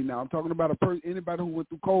about me now. I'm talking about anybody who went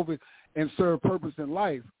through COVID and served purpose in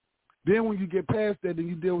life. Then when you get past that, then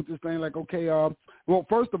you deal with this thing like, okay, well,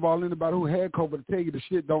 first of all, anybody who had COVID will tell you the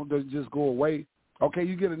shit don't just go away. Okay,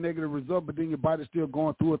 you get a negative result, but then your body's still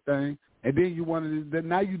going through a thing, and then you want to.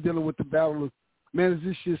 Now you're dealing with the battle of, man, is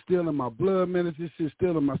this shit still in my blood? Man, is this shit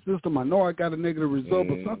still in my system? I know I got a negative result,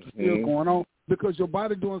 but something's still going on because your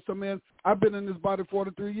body doing something. Man, I've been in this body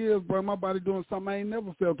 43 years, bro. My body doing something I ain't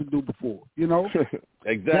never felt to do before. You know,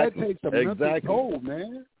 exactly. That takes a mental toll,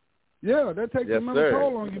 man. Yeah, that takes a mental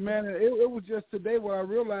toll on you, man. And it was just today where I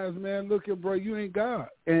realized, man, look here, bro, you ain't God,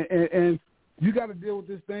 and you got to deal with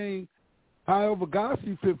this thing. However God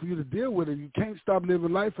sees fit for you to deal with it. You can't stop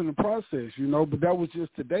living life in the process, you know. But that was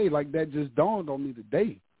just today. Like, that just dawned on me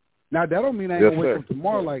today. Now, that don't mean I ain't going to wake up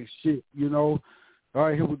tomorrow like shit, you know. All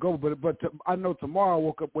right, here we go. But I know tomorrow I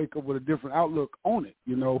wake up with a different outlook on it,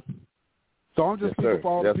 you know. So I'm just speaking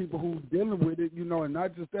for all the people who dealing with it, you know, and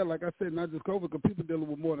not just that, like I said, not just COVID, because people dealing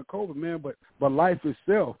with more than COVID, man, but life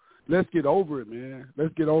itself. Let's get over it, man.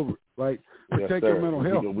 Let's get over it. Like, protect your mental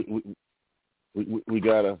health. We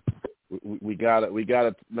gotta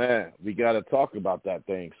talk about that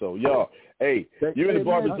thing. So y'all, hey, you're in the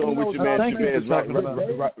Barber Zone with your man Chavez,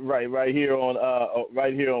 right here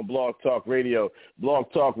on Blog Talk Radio,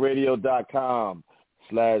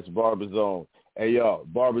 blogtalkradio.com/BarberZone. Hey y'all,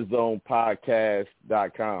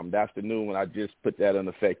 BarberZonePodcast.com. That's the new one. I just put that in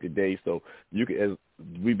effect today. So you can,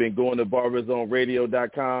 we've been going to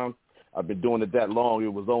BarberZoneRadio.com. I've been doing it that long.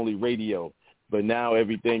 It was only radio. But now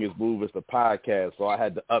everything is moved as a podcast, so I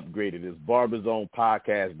had to upgrade it. It's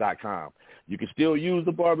BarberZonePodcast.com. You can still use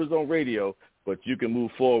the Barber Zone Radio, but you can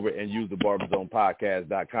move forward and use the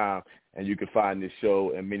BarberZonePodcast.com, and you can find this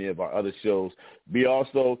show and many of our other shows.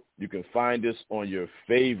 You can find us on your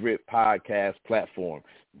favorite podcast platform.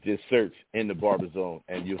 Just search in the Barber Zone,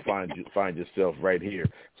 and you'll find yourself right here.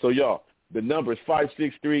 So, y'all, the number is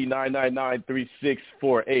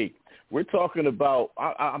 563-999-3648. We're talking about,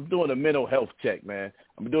 I'm doing a mental health check, man.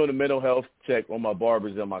 I'm doing a mental health check on my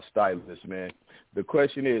barbers and my stylists, man. The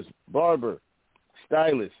question is, barber,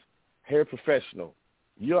 stylist, hair professional,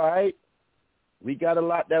 you all right? We got a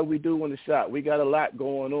lot that we do in the shop. We got a lot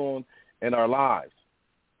going on in our lives.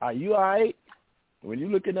 Are you all right? When you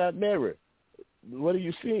look in that mirror, what are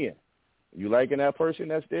you seeing? You liking that person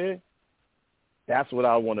that's there? That's what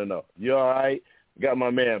I want to know. You all right? Got my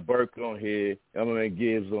man Burke on here. Got my man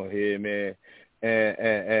Gibbs on here, man.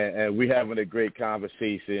 And we having a great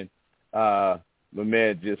conversation. My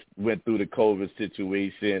man just went through the COVID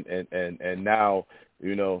situation and now,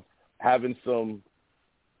 you know, having some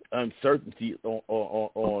uncertainty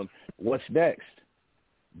on what's next.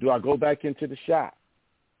 Do I go back into the shop?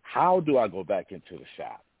 How do I go back into the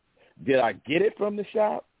shop? Did I get it from the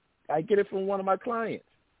shop? I get it from one of my clients.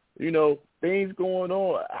 You know, things going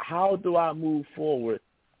on. How do I move forward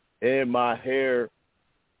in my hair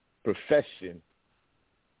profession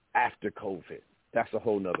after COVID? That's a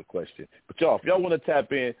whole nother question. But, y'all, if y'all want to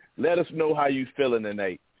tap in, let us know how you feeling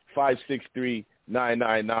tonight.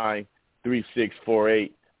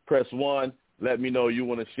 563-999-3648. Press 1. Let me know you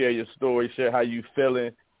want to share your story, share how you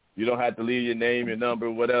feeling. You don't have to leave your name, your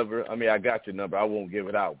number, whatever. I mean, I got your number. I won't give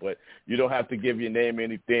it out. But you don't have to give your name or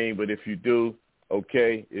anything. But if you do,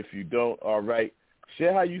 okay. If you don't, all right.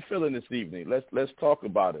 Share how you feeling this evening. Let's talk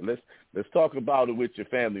about it. Let's talk about it with your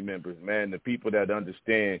family members, man, the people that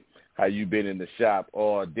understand how you've been in the shop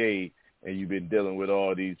all day and you've been dealing with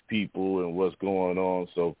all these people and what's going on.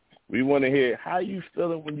 So we want to hear how you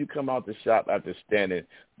feeling when you come out the shop after standing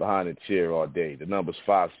behind a chair all day. The number's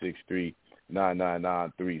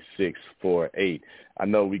 563-999-3648. I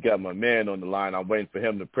know we got my man on the line. I'm waiting for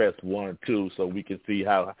him to press 1, 2 so we can see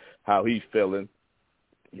how he's feeling.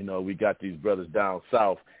 You know, we got these brothers down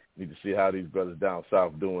south. Need to see how these brothers down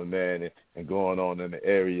south doing, man, and going on in the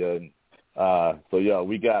area. And, so, y'all,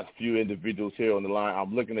 we got a few individuals here on the line.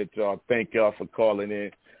 I'm looking at y'all. Thank y'all for calling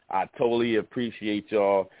in. I totally appreciate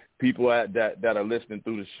y'all. People that are listening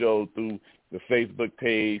through the show, through the Facebook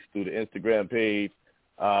page, through the Instagram page,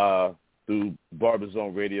 through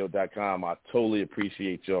BarberZoneRadio.com. I totally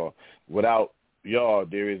appreciate y'all. Without y'all,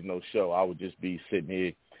 there is no show. I would just be sitting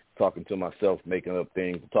here talking to myself, making up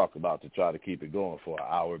things to talk about to try to keep it going for an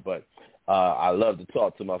hour. But I love to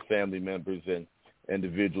talk to my family members and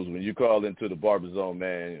individuals. When you call into the Barber Zone,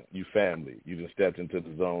 man, you family. You just stepped into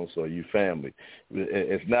the zone, so you family.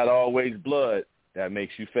 It's not always blood that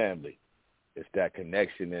makes you family. It's that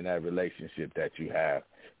connection and that relationship that you have.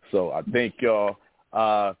 So I thank y'all.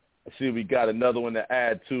 I see we got another one to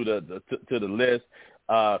add to the list.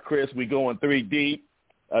 Chris, we going 3 deep.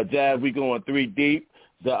 Jab, we going 3 deep.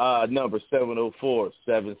 The number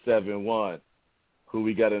 704-771. Who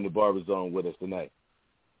we got in the Barber Zone with us tonight?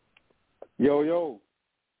 Yo.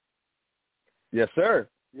 Yes, sir.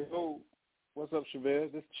 Yo, what's up, Chavez?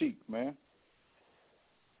 This Cheek, man.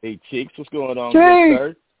 Hey, Cheeks, what's going on, Cheeks!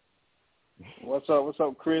 sir? What's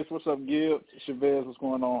up, Chris? What's up, Gibbs? Chavez, what's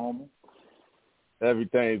going on, homie?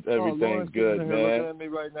 Everything's Lauren's good, sitting man. here looking at me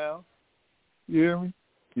right now. You hear me?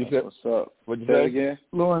 You said, what's up? What'd you say say again?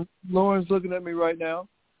 Lauren's looking at me right now.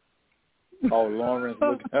 Oh, Lauren's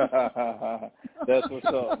looking. That's what's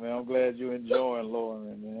up, man. I'm glad you're enjoying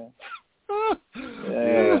Lauren, man.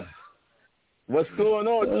 Yeah. What's going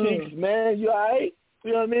on, Cheeks, man? You all right?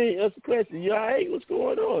 You know what I mean? That's the question. You all right? What's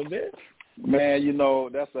going on, man? Man, you know,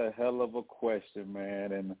 that's a hell of a question,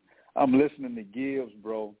 man. And I'm listening to Gibbs,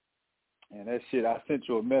 bro. And that shit, I sent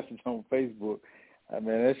you a message on Facebook. I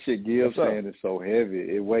mean, that shit Gibbs saying is so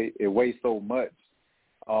heavy. It weighs so much.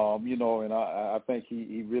 You know, and I think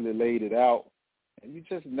he really laid it out. And you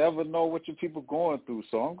just never know what your people going through.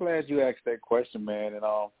 So I'm glad you asked that question, man. And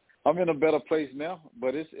I'm in a better place now,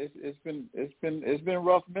 but it's been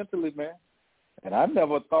rough mentally, man. And I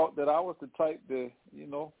never thought that I was the type to, you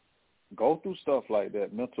know, go through stuff like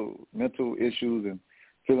that, mental issues and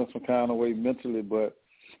feeling some kind of way mentally. But,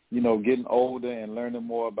 you know, getting older and learning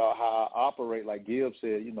more about how I operate, like Gibbs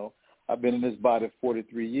said, you know, I've been in this body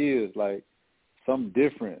 43 years, like something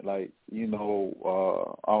different. Like, you know,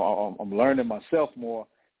 I'm learning myself more,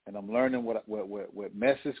 and I'm learning what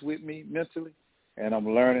messes with me mentally, and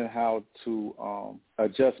I'm learning how to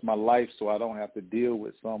adjust my life so I don't have to deal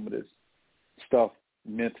with some of this stuff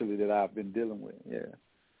mentally that I've been dealing with. Yeah,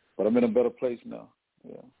 but I'm in a better place now.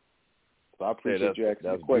 Yeah, so I appreciate you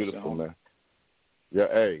asking the question. That's beautiful, man. Yeah,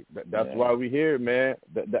 hey, that's why we here, man.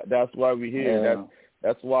 That's why we here. Yeah.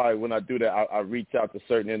 That's why when I do that, I reach out to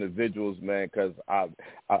certain individuals, man, because I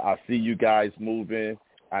see you guys moving.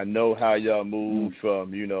 I know how y'all move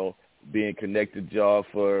from, you know, being connected to y'all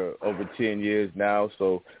for over 10 years now.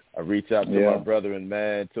 So I reach out to my brother and,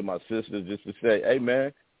 man, to my sisters just to say, hey,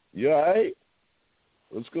 man, you all right?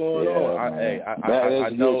 What's going on? I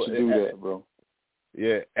know to do that, bro.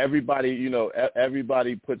 Yeah, everybody, you know,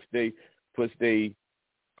 everybody puts they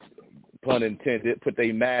pun intended, put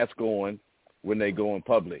their mask on when they go in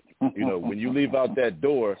public. You know, when you leave out that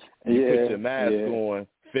door, you put your mask on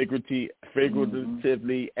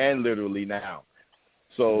figuratively and literally now.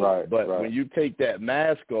 So, when you take that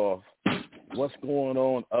mask off, what's going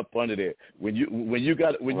on up under there? When you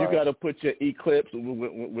got to put your eclipse,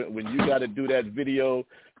 when you got to do that video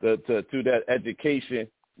to that education,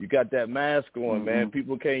 you got that mask on, man.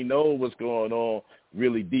 People can't know what's going on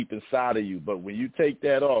really deep inside of you. But when you take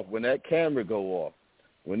that off, when that camera go off,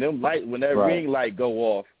 when that ring light go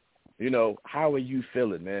off, you know, how are you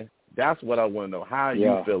feeling, man? That's what I want to know. How are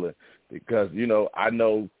you feeling? Because, you know, I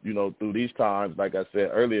know, you know, through these times, like I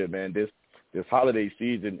said earlier, man, this holiday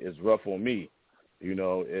season is rough on me. You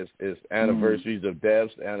know, it's anniversaries of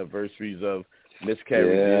deaths, anniversaries of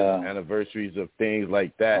miscarriages, anniversaries of things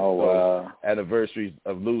like that. Anniversaries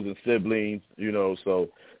of losing siblings, you know, so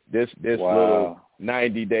this little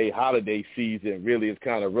 90-day holiday season really is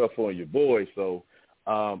kind of rough on your boy. So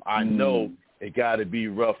I know it got to be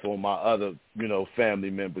rough on my other, you know, family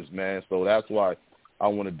members, man. So that's why I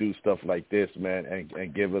want to do stuff like this, man,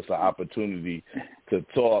 and give us an opportunity to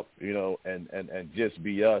talk, you know, and just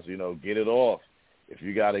be us, you know, get it off. If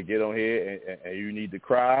you got to get on here and you need to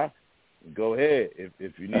cry, go ahead.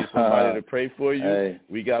 If you need somebody to pray for you,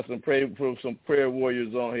 we got some prayer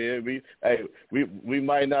warriors on here. We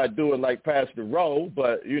might not do it like Pastor Rowe,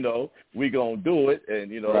 but you know we gonna do it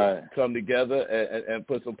and you know come together and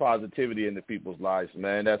put some positivity into people's lives,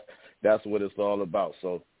 man. That's what it's all about.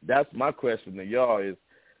 So that's my question to y'all: is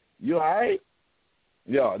you all right?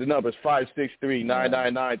 Yeah, the number is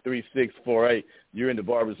 563-999-3648. You're in the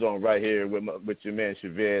Barber Zone right here with your man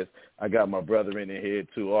Chavez. I got my brother in here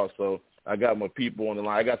too also. I got my people on the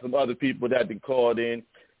line. I got some other people that have called in.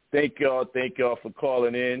 Thank y'all for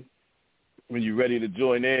calling in. When you're ready to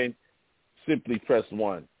join in, simply press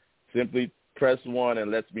 1. Simply press 1 and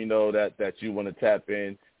lets me know that you want to tap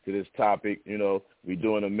in to this topic. You know, we're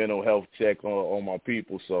doing a mental health check on my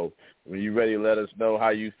people. So when you're ready to let us know how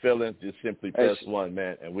you feeling, just simply press 1,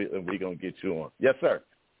 man, and we're going to get you on. Yes, sir.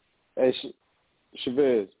 Hey,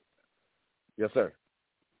 Chavez. Yes, sir.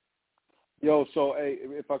 Yo, so, hey,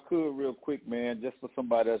 if I could real quick, man, just for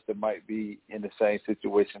somebody else that might be in the same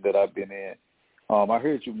situation that I've been in, I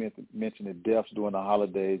heard you mention the deaths during the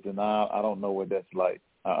holidays, and I don't know what that's like.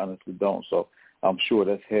 I honestly don't, so I'm sure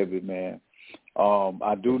that's heavy, man.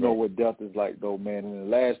 I do know what death is like, though, man. In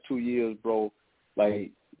the last 2 years, bro, like,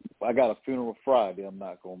 I got a funeral Friday I'm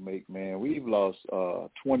not going to make, man. We've lost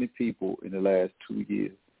 20 people in the last 2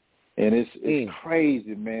 years. And it's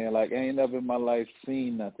crazy, man. Like, I ain't never in my life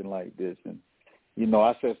seen nothing like this. And, You know,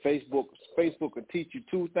 I said Facebook will teach you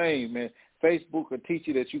two things, man. Facebook will teach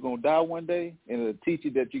you that you're going to die one day, and it'll teach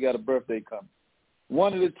you that you got a birthday coming.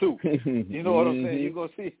 One of the two. You know what I'm saying? You're going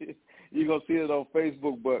to see it on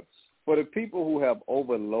Facebook. But for the people who have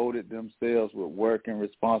overloaded themselves with work and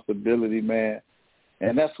responsibility, man,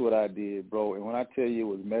 and that's what I did, bro. And when I tell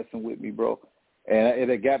you it was messing with me, bro, and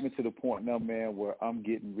it got me to the point now, man, where I'm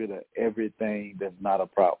getting rid of everything that's not a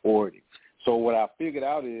priority. So what I figured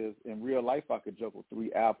out is, in real life, I could juggle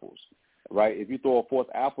 3 apples, right? If you throw a 4th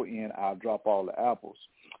apple in, I'll drop all the apples.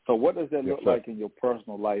 So what does that look like in your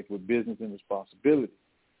personal life with business and responsibility?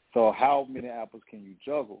 So how many apples can you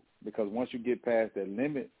juggle? Because once you get past that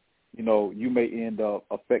limit, you know, you may end up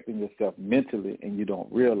affecting yourself mentally and you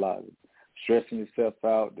don't realize it. Stressing yourself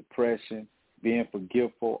out, depression, being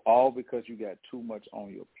forgetful, all because you got too much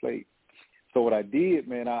on your plate. So what I did,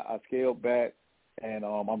 man, I scaled back, and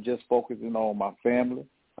I'm just focusing on my family.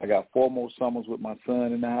 I got 4 more summers with my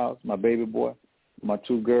son in the house, my baby boy, my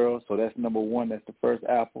 2 girls. So that's number 1. That's the first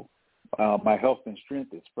apple. My health and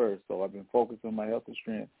strength is first. So I've been focused on my health and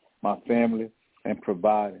strength, my family, and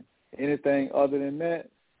providing. Anything other than that,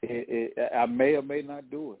 I may or may not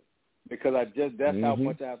do it. Because that's how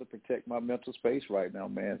much I have to protect my mental space right now,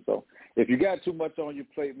 man. So if you got too much on your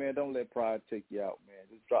plate, man, don't let pride take you out, man.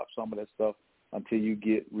 Just drop some of that stuff until you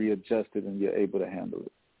get readjusted and you're able to handle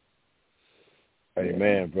it.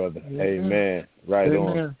 Amen, brother. Amen. Right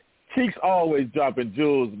on. Cheeks always dropping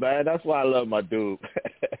jewels, man. That's why I love my dude.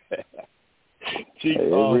 Cheeks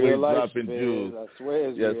always dropping jewels. I swear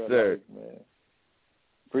it's yes, real sir. life, man.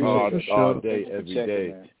 Appreciate it. All day, every day.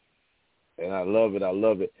 Man. And I love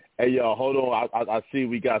it. Hey, y'all, hold on. I see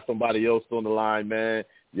we got somebody else on the line, man.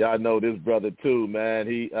 Y'all know this brother too, man.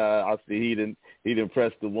 I see he didn't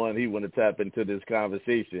press the one. He want to tap into this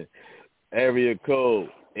conversation. Area code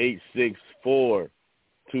 864-247.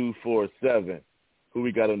 Who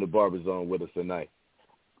we got on the Barber Zone with us tonight?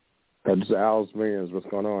 This is Al's Millions. What's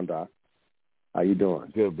going on, Doc? How you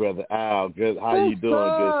doing? Good, brother Al. Good. How you doing,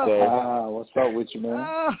 good sir? What's up with you,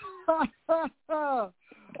 man?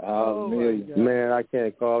 Man, I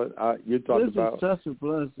can't call it. You talked about this is such a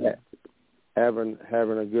blessing. Having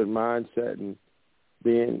a good mindset and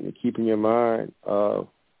keeping your mind.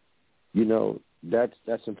 You know,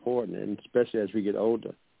 that's important, and especially as we get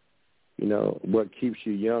older. You know, what keeps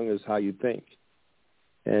you young is how you think.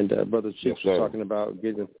 And Brother Chicks was talking about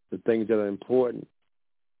getting the things that are important.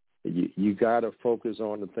 You got to focus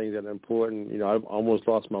on the things that are important. You know, I almost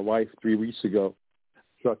lost my wife 3 weeks ago.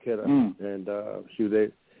 Truck hit her, and she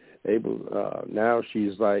was able. Now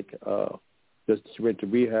she's like, she went to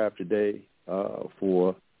rehab today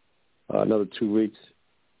for another 2 weeks.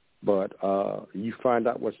 But you find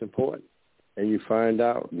out what's important, and you find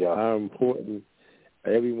out how important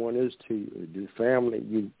everyone is to you. The family,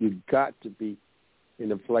 you got to be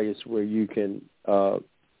in a place where you can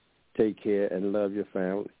take care and love your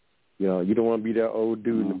family. You know, you don't want to be that old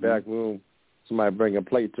dude in the back room. Somebody bring a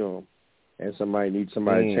plate to him, and somebody needs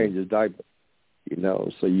somebody to change his diaper. You know,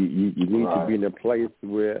 so you need to be in a place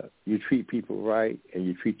where you treat people right and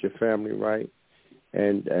you treat your family right,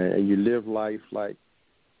 and you live life like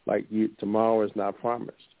tomorrow is not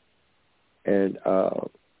promised. And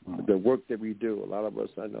the work that we do, a lot of us,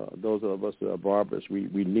 I know those of us that are barbers, we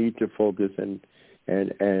need to focus and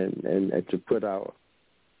to put our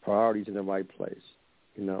priorities in the right place.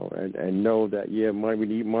 You know, and know that money, we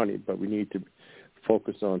need money, but we need to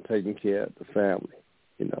focus on taking care of the family.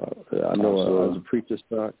 You know, I know as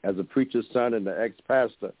a preacher's son and an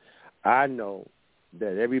ex-pastor, I know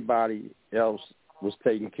that everybody else was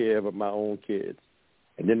taken care of but my own kids.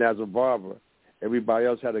 And then as a barber, everybody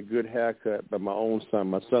else had a good haircut but my own son.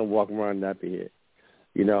 My son walking around nappy head.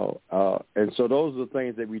 You know, and so those are the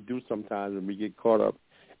things that we do sometimes when we get caught up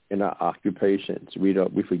in our occupations. We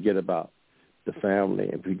forget about the family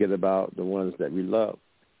and forget about the ones that we love.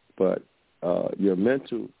 But your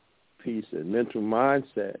mental peace and mental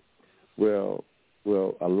mindset will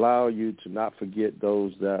allow you to not forget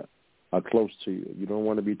those that are close to you. You don't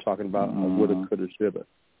want to be talking about woulda, coulda, shoulda.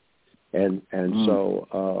 And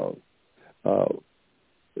so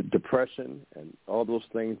depression and all those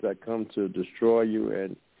things that come to destroy you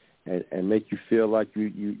and make you feel like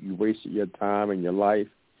you wasted your time and your life,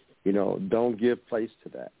 you know, don't give place to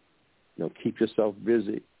that. You know, keep yourself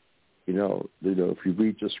busy. You know, if you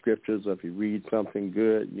read your scriptures or if you read something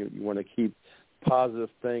good, you want to keep positive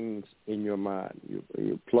things in your mind.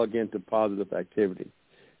 You plug into positive activity.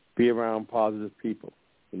 Be around positive people.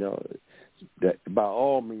 You know, that by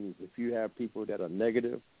all means, if you have people that are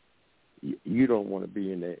negative, you don't want to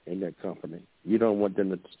be in their company. You don't want them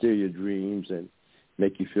to steal your dreams and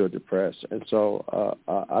make you feel depressed. And so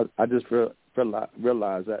I just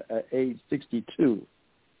realize that at age 62,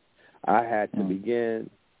 I had to begin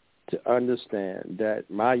to understand that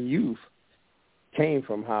my youth came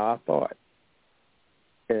from how I thought.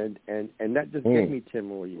 And that just gave me 10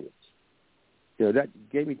 more years. That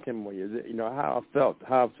gave me 10 more years. How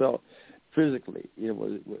I felt physically.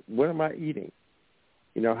 What am I eating?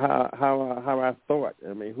 How I thought.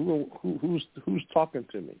 I mean, who's talking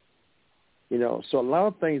to me? So a lot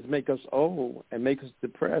of things make us old and make us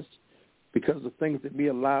depressed because of things that we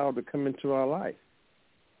allow to come into our life.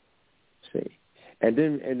 See, and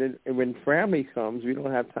then when family comes, we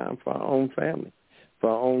don't have time for our own family, for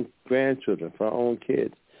our own grandchildren, for our own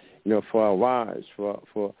kids, for our wives,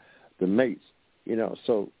 for the mates,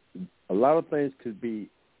 So a lot of things could be,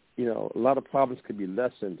 a lot of problems could be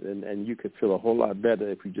lessened, and you could feel a whole lot better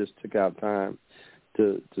if you just took out time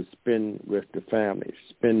to spend with the family,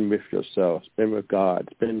 spend with yourself, spend with God,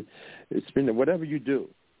 spend whatever you do,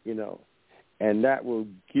 and that will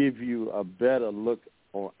give you a better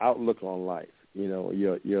outlook on life.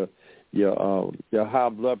 Your high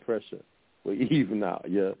blood pressure will even out.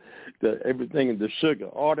 Everything, the sugar,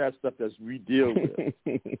 all that stuff that we deal with,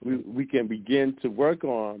 we can begin to work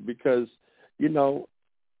on because,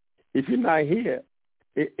 if you're not here,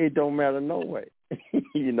 it don't matter no way.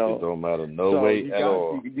 It don't matter no way at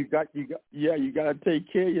all. You got to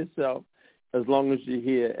take care of yourself as long as you're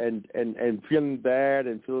here, and feeling bad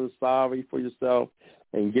and feeling sorry for yourself,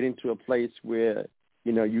 and getting to a place where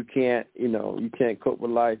you can't cope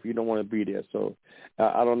with life. You don't want to be there. So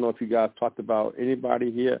I don't know if you guys talked about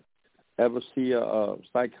anybody here ever see a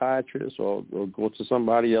psychiatrist or go to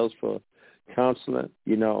somebody else for counseling.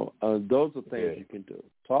 Those are things you can do.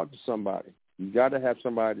 Talk to somebody. You got to have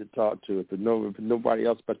somebody to talk to. If nobody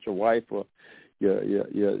else but your wife or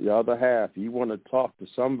your other half, you want to talk to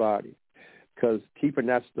somebody, because keeping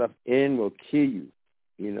that stuff in will kill you.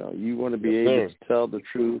 You want to be able to tell the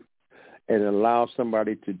truth and allow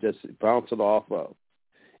somebody to just bounce it off of.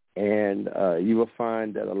 And you will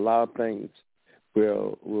find that a lot of things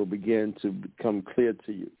will begin to become clear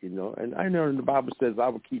to you, And I know the Bible says, I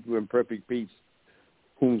will keep you in perfect peace,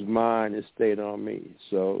 whose mind is stayed on me.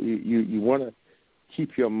 So you want to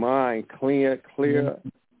keep your mind clear,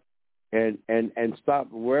 and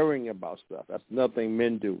stop worrying about stuff. That's another thing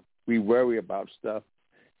men do. We worry about stuff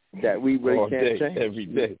that we really can't change. Every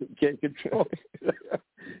day. Can't control.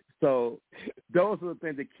 So those are the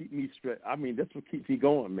things that keep me straight. I mean, that's what keeps me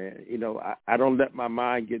going, man. I don't let my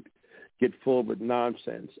mind get full with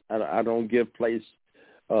nonsense. I don't give place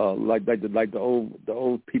like the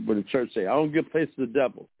old people in the church say. I don't give place to the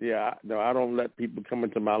devil. I don't let people come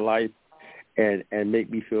into my life and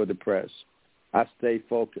make me feel depressed. I stay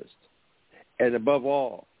focused, and above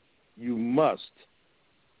all, you must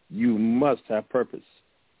have purpose.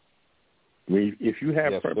 I mean, if you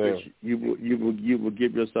have purpose, you will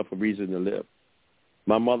give yourself a reason to live.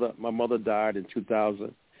 My mother died in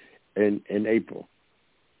 2000 in April.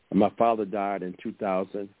 And my father died in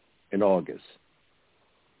 2000 in August.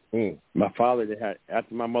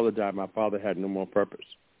 After my mother died, my father had no more purpose.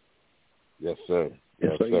 Yes, sir.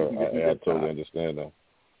 Yes, sir. I totally understand that.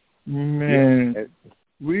 Man,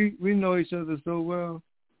 we know each other so well.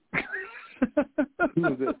 Who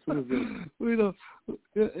is this? We know.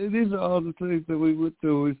 These are all the things that we went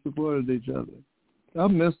through. We supported each other. I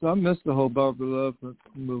miss the whole Barber love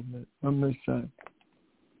movement. I miss that.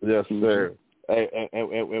 Yes, sir.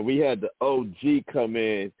 And we had the OG come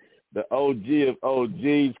in. The OG of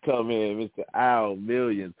OGs come in, Mr. Al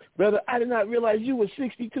Millions. Brother, I did not realize you were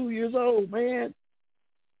 62 years old, man.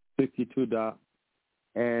 62, Doc.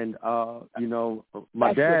 And, That's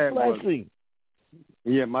my dad a blessing.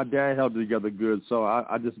 My dad held it together good, so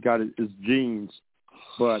I just got his genes.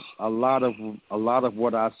 But a lot of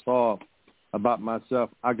what I saw about myself,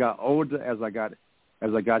 I got older as I got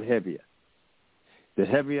heavier. The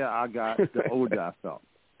heavier I got, the older I felt,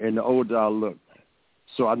 and the older I looked.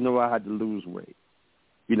 So I knew I had to lose weight.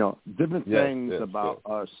 Different things about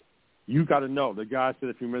us. You got to know. The guy said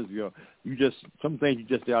a few minutes ago, some things you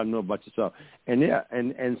just got to know about yourself.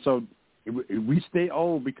 And so we stay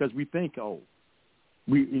old because we think old.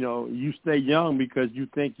 You stay young because you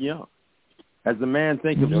think young. As a man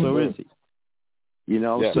thinketh, so is he.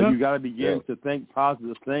 So you got to begin to think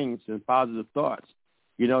positive things and positive thoughts.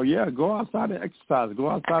 Go outside and exercise. Go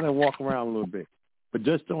outside and walk around a little bit. But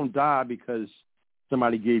just don't die because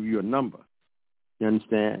somebody gave you a number. You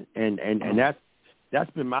understand? And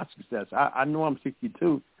that's been my success. I know I'm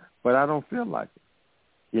 62, but I don't feel like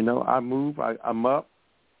it. I move. I'm up.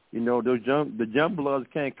 The young bloods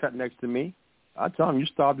can't cut next to me. I tell them, you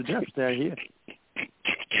starve to death, stand here.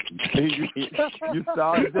 You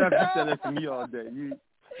starve to death, you stand next to me all day.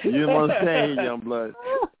 You don't understand, young blood.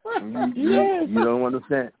 You don't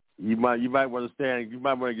understand. You might understand. You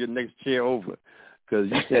might want to get the next chair over because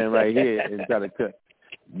you stand right here and try to cut.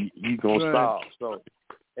 You gonna starve. So,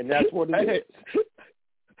 and that's what it is.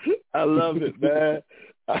 I love it, man.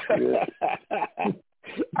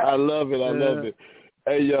 I love it.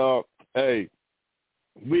 Hey, y'all. Hey,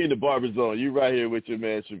 we in the Barber Zone. You right here with your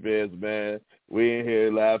man Chavez, man. We in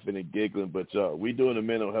here laughing and giggling, but y'all, we doing a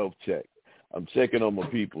mental health check. I'm checking on my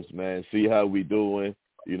peoples, man. See how we doing.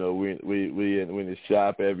 You know, we in the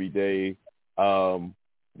shop every day.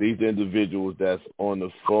 These individuals that's on the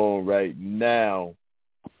phone right now,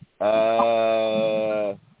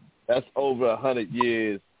 that's over 100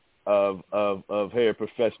 years of hair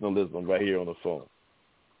professionalism right here on the phone,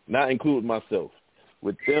 not including myself.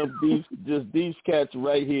 With them, these cats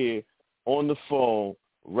right here on the phone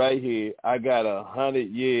right here, I got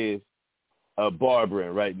 100 years of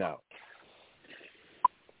barbering right now.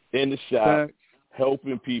 In the shop,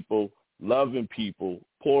 helping people, loving people,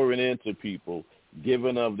 pouring into people,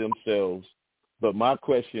 giving of themselves. But my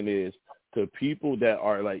question is, to people that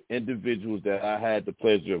are like individuals that I had the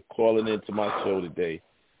pleasure of calling into my show today,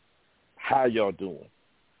 how y'all doing?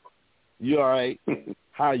 You all right?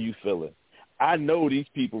 How you feeling? I know these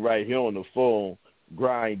people right here on the phone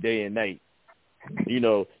grind day and night. You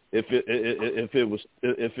know, if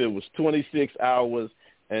it was 26 hours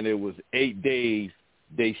and it was 8 days,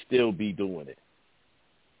 they still be doing it.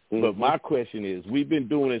 Mm-hmm. But my question is, we've been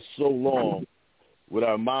doing it so long with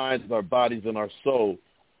our minds, our bodies, and our soul.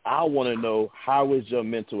 I want to know, how is your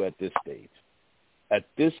mental at this stage? At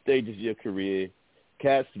this stage of your career,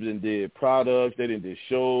 cats did products, they did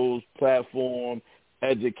shows, platform,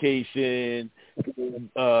 education,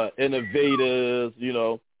 innovators, you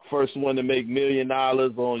know, first one to make $1 million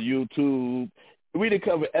on YouTube. We didn't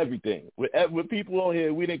cover everything. With people on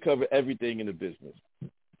here, we didn't cover everything in the business.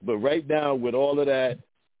 But right now, with all of that,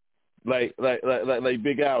 like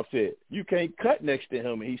Big Al said, you can't cut next to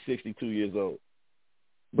him and he's 62 years old.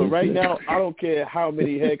 But right now, I don't care how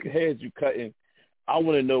many heads you cutting. I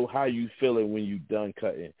want to know how you feeling when you done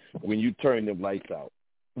cutting, when you turn them lights out,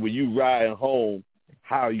 when you riding home,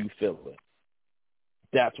 how you feeling.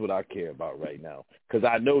 That's what I care about right now, because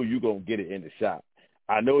I know you're going to get it in the shop.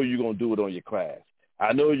 I know you're going to do it on your class.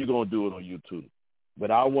 I know you're going to do it on YouTube. But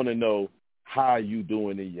I want to know how you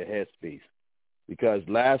doing in your headspace, because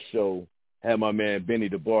last show had my man Benny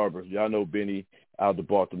the Barber. Y'all know Benny out the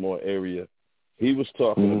Baltimore area. He was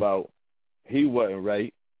talking about he wasn't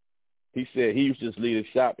right. He said he used to just leave the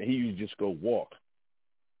shop and he used to just go walk.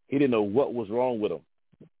 He didn't know what was wrong with him,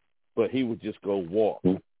 but he would just go walk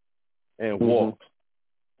and walk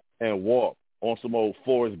and walk on some old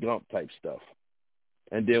Forrest Gump type stuff.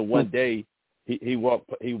 And then one day he walked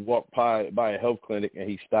by a health clinic and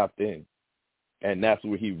he stopped in, and that's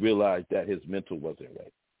where he realized that his mental wasn't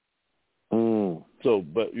right. So,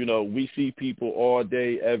 but you know, we see people all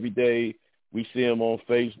day, every day. We see them on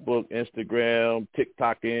Facebook, Instagram,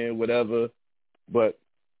 TikTok, and whatever, but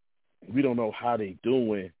we don't know how they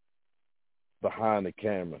doing behind the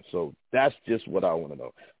camera. So that's just what I want to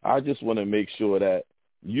know. I just want to make sure that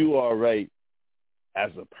you are right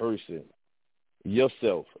as a person,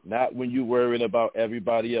 yourself, not when you're worrying about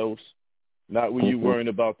everybody else, not when you're worrying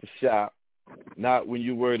about the shop, not when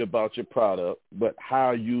you're worried about your product, but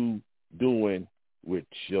how you doing with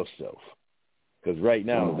yourself. Because right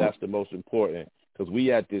now, that's the most important. Because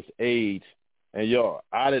we at this age, and y'all,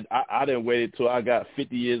 I didn't wait until I got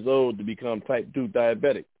 50 years old to become type 2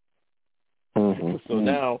 diabetic. So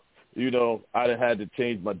now, you know, I done had to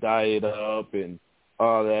change my diet up and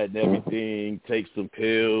all that and everything, take some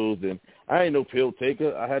pills. And I ain't no pill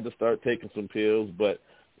taker. I had to start taking some pills, but,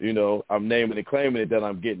 you know, I'm naming and claiming it that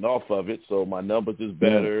I'm getting off of it, so my numbers is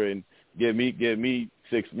better. And give me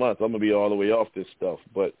 6 months, I'm going to be all the way off this stuff.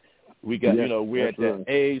 But we got, you know, we're at that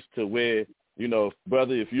age to where, you know,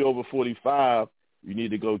 brother, if you're over 45, you need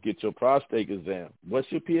to go get your prostate exam.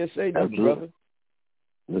 What's your PSA number, brother?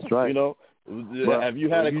 That's right. You know, have you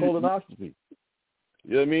had a colonoscopy? You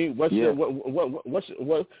know what I mean? What's your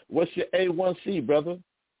A1C, brother?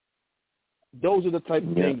 Those are the type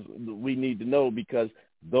of things we need to know, because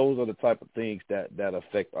those are the type of things that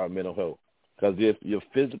affect our mental health. Because if you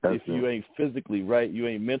ain't physically right, you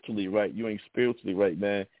ain't mentally right, you ain't spiritually right,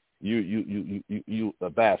 man, you a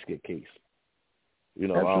basket case. You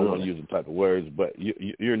know, I don't want to use the type of words, but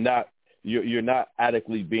you're not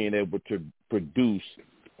adequately being able to produce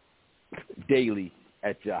daily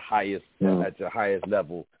at your highest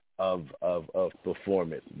level of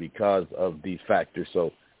performance because of these factors.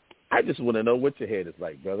 So I just want to know what your head is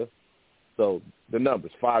like, brother. So the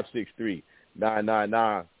numbers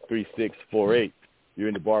 563-999-3648. You're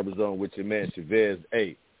in the Barber Zone with your man Chavez,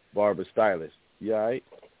 Barber Stylist. You all right?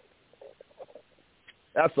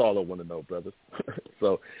 That's all I want to know, brothers.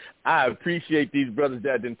 So I appreciate these brothers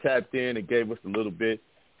that done tapped in and gave us a little bit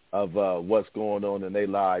of what's going on in their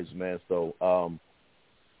lives, man. So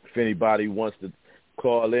if anybody wants to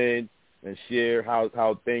call in and share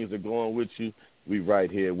how things are going with you, we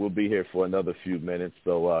right here. We'll be here for another few minutes.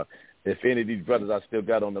 So if any of these brothers I still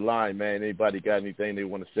got on the line, man, anybody got anything they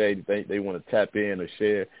want to say, anything they want to tap in or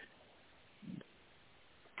share?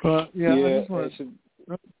 I just want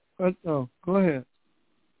to. Go ahead.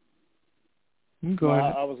 Go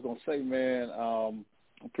ahead. I was going to say, man, I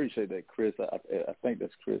appreciate that, Chris. I think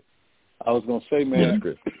that's Chris. I was going to say, man,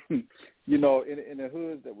 Chris. You know, in the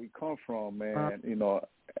hoods that we come from, man, you know,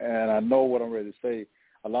 and I know what I'm ready to say,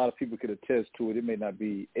 a lot of people could attest to it. It may not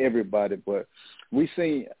be everybody, but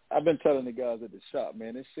I've been telling the guys at the shop,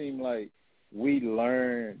 man, it seemed like we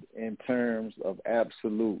learned in terms of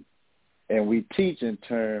absolute, and we teach in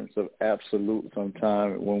terms of absolute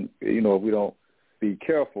sometimes when, you know, if we don't be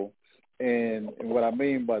careful. And what I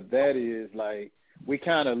mean by that is, like, we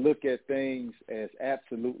kind of look at things as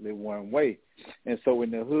absolutely one way. And so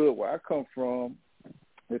in the hood where I come from,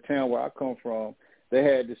 the town where I come from, they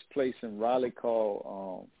had this place in Raleigh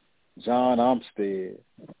called John Umstead,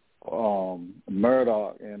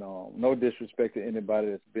 Murdoch, and no disrespect to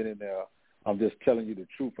anybody that's been in there. I'm just telling you the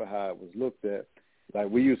truth of how it was looked at. Like,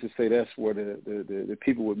 we used to say that's where the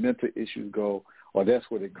people with mental issues go, or that's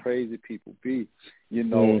where the crazy people be, you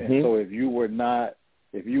know. Mm-hmm. And so if you were not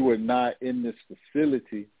in this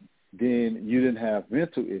facility, then you didn't have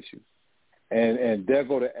mental issues. And there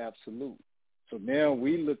go the absolute. So now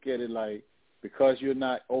we look at it like, because you're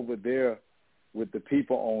not over there with the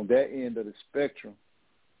people on that end of the spectrum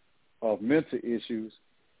of mental issues,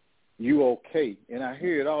 you okay. And I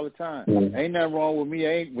hear it all the time. Mm-hmm. Ain't nothing wrong with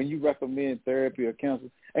me. When you recommend therapy or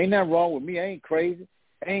counseling, ain't nothing wrong with me. I ain't crazy.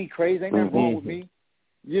 Ain't nothing wrong with me.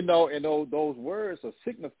 You know, and those words are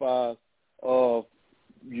signifiers of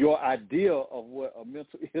your idea of what a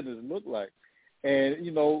mental illness look like. And,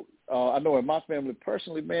 you know, I know in my family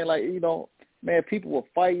personally, man, like, you know, man, people were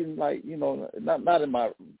fighting, like, you know, not in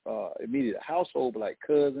my immediate household, but like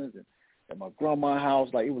cousins and at my grandma's house.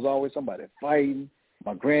 Like, it was always somebody fighting.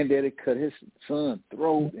 My granddaddy cut his son's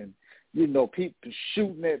throat, and, you know, people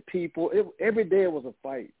shooting at people. Every day it was a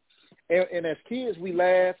fight. And as kids, we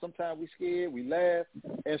laugh. Sometimes we scared. We laugh.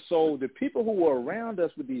 And so the people who were around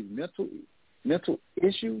us with these mental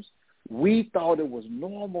issues, we thought it was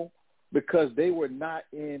normal because they were not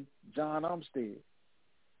in John Umstead.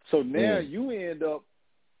 So now you end up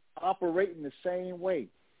operating the same way.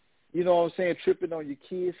 You know what I'm saying? Tripping on your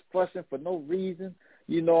kids, fussing for no reason.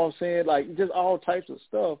 You know what I'm saying? Like, just all types of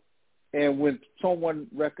stuff. And when someone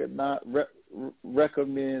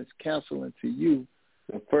recommends counseling to you,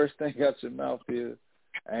 the first thing out your mouth is,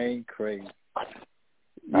 I ain't crazy.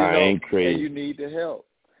 I ain't crazy. And you need the help.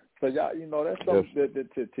 So, y'all, you know, that's something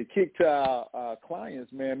to kick to our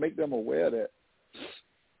clients, man, make them aware of that.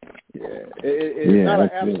 Yeah, it's not an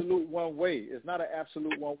absolute one way. It's not an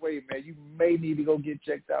absolute one way, man. You may need to go get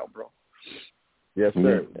checked out, bro. Yes,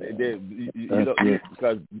 sir.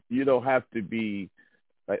 Because you don't have to be,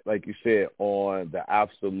 like you said, on the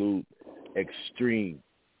absolute extreme.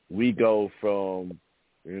 We go from,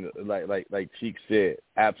 you know, like Cheek said,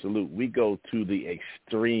 absolute. We go to the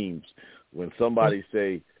extremes. When somebody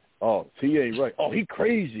say, "Oh, he ain't right. Oh, he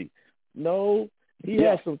crazy." No, he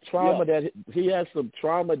has some trauma that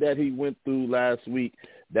he went through last week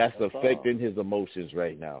that's affecting his emotions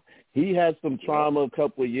right now. He had some trauma a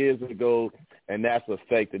couple of years ago, and that's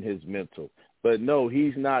affecting his mental. But no,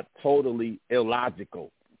 he's not totally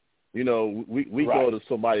illogical. You know, we go to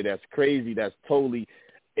somebody that's crazy, that's totally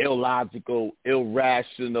illogical,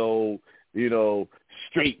 irrational, you know,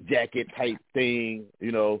 straitjacket type thing.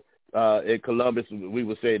 You know, in Columbus, we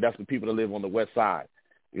would say that's the people that live on the west side,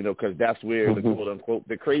 you know, because that's where the quote unquote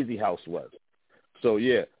the crazy house was. So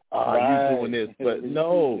you doing this, but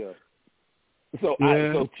no. So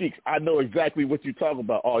Cheeks, I know exactly what you're talking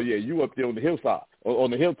about. Oh yeah, you up there on the hillside,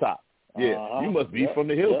 on the hilltop. Yeah, you must be from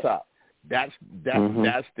the hilltop. That's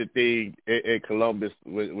the thing in Columbus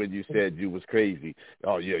when you said you was crazy.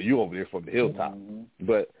 Oh yeah, you over there from the hilltop.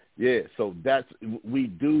 But yeah, so we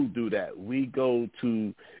do that. We go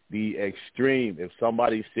to the extreme. If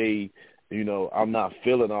somebody say, you know, I'm not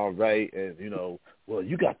feeling all right, and you know, well,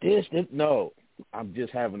 you got this. No, I'm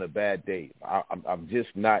just having a bad day. I'm just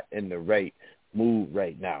not in the right mood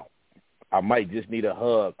right now. I might just need a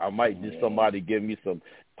hug. I might just somebody give me some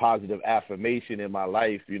positive affirmation in my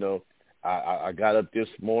life. You know, I got up this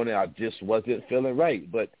morning. I just wasn't feeling right,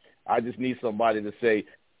 but I just need somebody to say,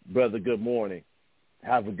 brother, good morning.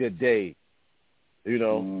 have a good day, you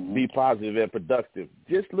know, be positive and productive.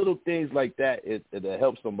 Just little things like that, it'll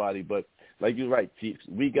help somebody. But like you're right, Chief,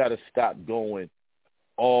 we got to stop going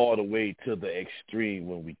all the way to the extreme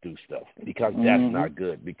when we do stuff, because that's not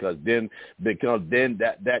good, because then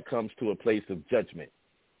that comes to a place of judgment.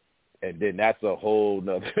 And then that's a whole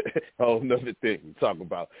nother thing we talk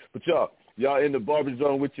about. But y'all in the Barber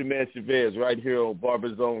Zone with your man Chavez right here on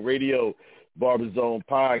Barber Zone Radio, Barber Zone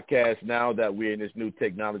podcast. Now that we're in this new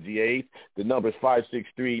technology age, the number is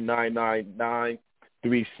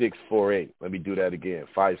 563-999-3648. Let me do that again,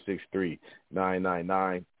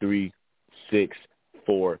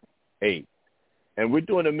 563-999-3648. And we're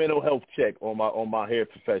doing a mental health check on my hair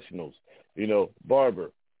professionals. You know, barber,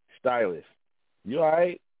 stylist. You all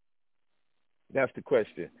right? That's the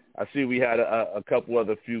question. I see we had a couple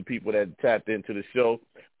other few people that tapped into the show.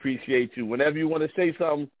 Appreciate you. Whenever you want to say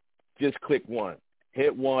something, just click one.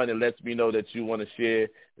 Hit one. It lets me know that you want to share,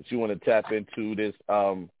 that you want to tap into this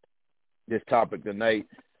topic tonight.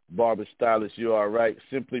 Barber, stylist, you all right?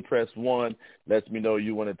 Simply press one. Lets me know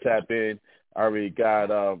you want to tap in. I already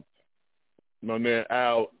got my man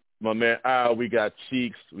Al. We got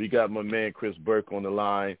Cheeks. We got my man Chris Burke on the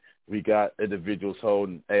line. We got individuals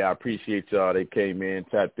holding. Hey, I appreciate y'all. They came in,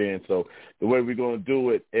 tapped in. So the way we're going to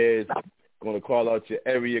do it is going to call out your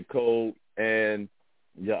area code and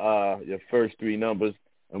your first three numbers,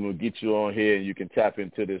 and we'll get you on here, and you can tap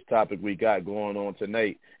into this topic we got going on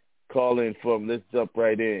tonight. Let's jump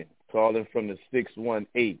right in. Calling from the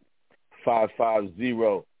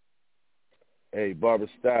 618-550. Hey, Barber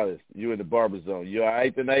Stylist, you in the Barber Zone. You all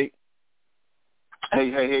right tonight?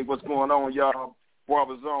 Hey, what's going on, y'all?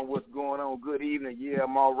 Barber Zone, what's going on? Good evening. Yeah,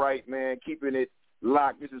 I'm all right, man. Keeping it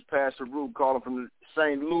locked. This is Pastor Rube calling from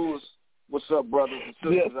St. Louis. What's up, brothers and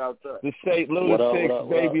sisters out there? The St. Louis Six,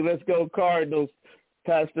 baby. Let's go Cardinals.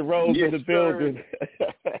 Pastor Rose in the building.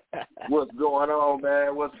 What's going on,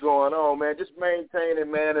 man? Just maintaining,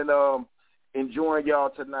 man, and enjoying y'all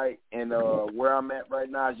tonight. And where I'm at right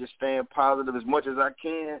now is just staying positive as much as I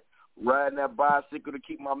can, riding that bicycle to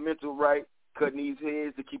keep my mental right, cutting these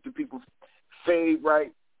heads to keep the people fade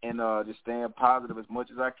right, and just staying positive as much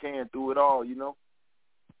as I can through it all, you know.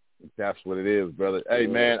 That's what it is, brother. Hey,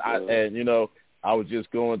 man, I was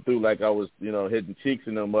just going through, like I was, hitting Cheeks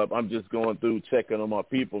and them up. I'm just going through checking on my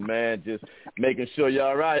people, man, just making sure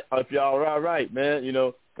y'all right. If y'all are all right, man,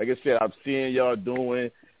 like I said, I'm seeing y'all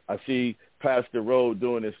I see Pastor Rowe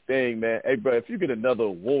doing his thing, man. Hey, bro, if you get another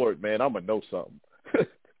award, man, I'm going to know something.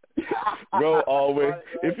 Bro, always.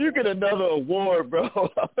 If you get another award, bro.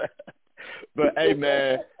 But, hey,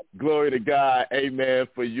 man, glory to God. Amen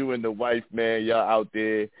for you and the wife, man. Y'all out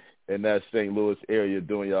there in that St. Louis area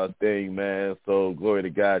doing y'all thing, man. So glory to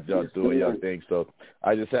God, y'all doing y'all thing. So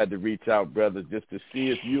I just had to reach out, brother, just to see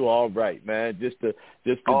if you all right, man. Just to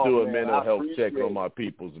do a mental health check on my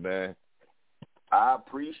peoples, man. I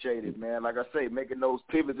appreciate it, man. Like I say, making those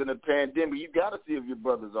pivots in the pandemic, you got to see if your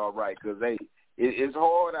brother's all right, because, hey, it's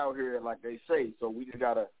hard out here, like they say. So we just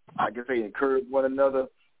got to, like I say, encourage one another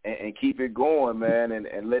and keep it going, man,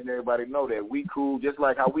 and letting everybody know that we cool. Just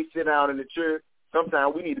like how we sit down in the chair,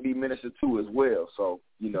 sometimes we need to be ministered to as well. So,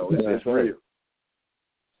 it's real.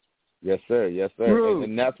 Yes, sir. Yes, sir.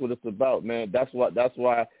 And that's what it's about, man. That's why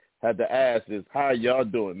I had to ask is how y'all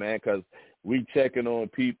doing, man, because we checking on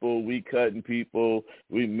people, we cutting people,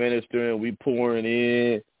 we ministering, we pouring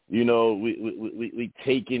in, we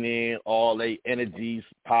taking in all their energies,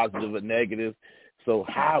 positive or negative. So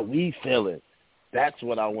how we feeling? That's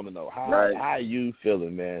what I want to know. How you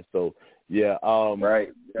feeling, man? So yeah, right.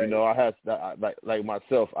 I had like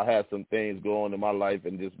myself, I had some things going on in my life,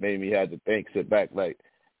 and just made me have to sit back, like,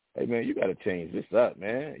 hey man, you got to change this up,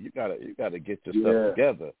 man. You got to get your stuff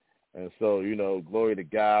together. And so glory to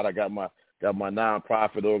God, I got my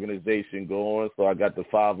nonprofit organization going, so I got the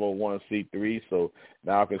 501c3. So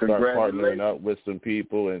now I can start partnering up with some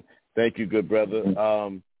people. And thank you, good brother,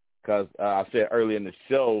 because I said earlier in the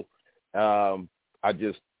show. I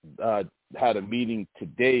just had a meeting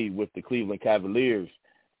today with the Cleveland Cavaliers,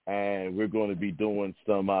 and we're going to be doing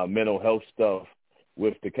some mental health stuff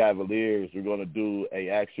with the Cavaliers. We're going to do a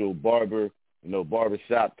actual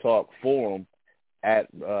barbershop talk forum at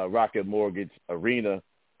Rocket Mortgage Arena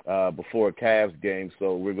before a Cavs game.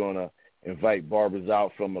 So we're going to invite barbers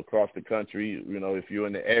out from across the country. If you're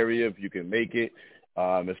in the area, if you can make it,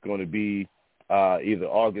 it's going to be either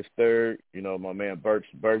August 3rd, my man Burke's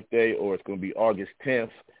birthday, or it's going to be August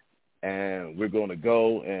 10th, and we're going to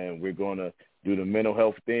go and we're going to do the mental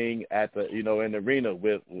health thing at the, in the arena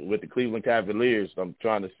with the Cleveland Cavaliers. I'm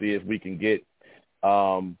trying to see if we can get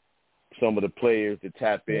some of the players to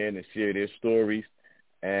tap in and share their stories.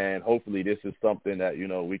 And hopefully this is something that,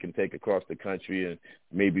 we can take across the country and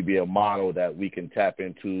maybe be a model that we can tap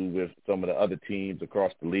into with some of the other teams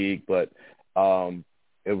across the league. But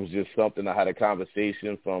it was just something I had a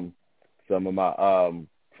conversation from some of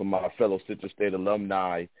my fellow Citrus State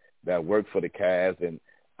alumni that work for the Cavs, and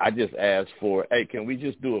I just asked for, hey, can we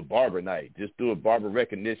just do a barber night? Just do a barber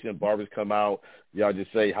recognition. Barbers come out. Y'all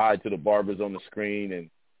just say hi to the barbers on the screen. And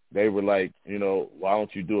they were like, why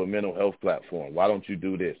don't you do a mental health platform? Why don't you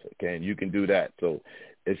do this? Okay, and you can do that. So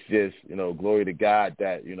it's just, glory to God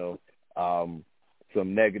that,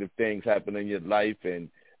 some negative things happen in your life, and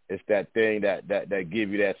it's that thing that give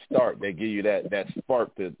you that start. They give you that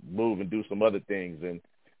spark to move and do some other things. And,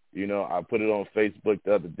 I put it on Facebook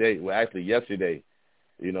the other day. Well, actually yesterday.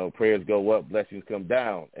 Prayers go up, blessings come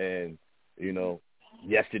down. And,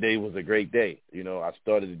 yesterday was a great day. I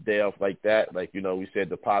started the day off like that. Like, we said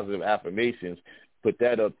the positive affirmations, put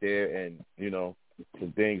that up there. And,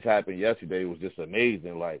 some things happened yesterday. It was just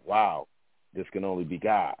amazing. Like, wow, this can only be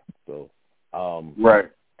God. So,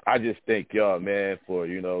 right. I just thank y'all, man, for,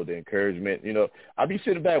 the encouragement. I'll be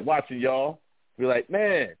sitting back watching y'all. Be like,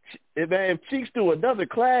 man, if Cheeks do another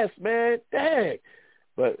class, man, dang.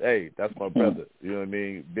 But, hey, that's my brother. You know what I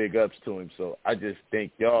mean? Big ups to him. So I just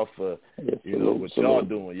thank y'all for, what y'all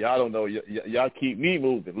doing. Y'all don't know. Y'all keep me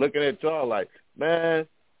moving. Looking at y'all like, man,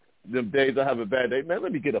 them days I have a bad day, man,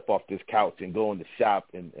 let me get up off this couch and go in the shop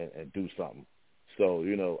and do something. So,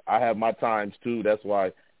 I have my times, too. That's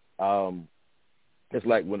why it's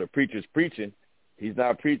like when a preacher's preaching, he's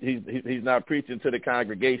not preaching to the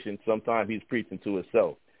congregation. Sometimes he's preaching to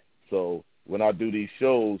himself. So when I do these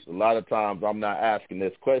shows, a lot of times I'm not asking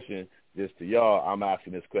this question just to y'all. I'm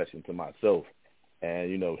asking this question to myself.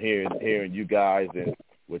 And, hearing you guys and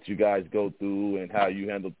what you guys go through and how you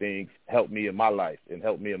handle things helped me in my life and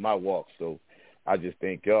helped me in my walk. So I just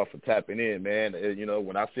thank y'all for tapping in, man. And,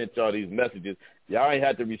 when I sent y'all these messages, y'all ain't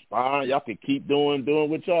had to respond. Y'all can keep doing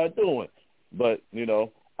what y'all doing. But,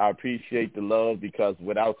 I appreciate the love, because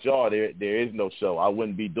without y'all, there is no show. I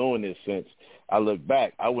wouldn't be doing this since I look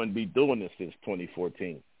back. I wouldn't be doing this since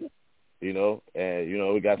 2014, and,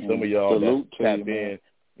 we got some of y'all that tap in,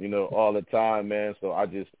 all the time, man. So I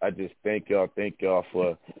just thank y'all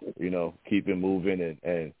for, keeping moving,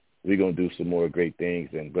 and we're going to do some more great things.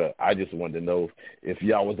 But I just wanted to know if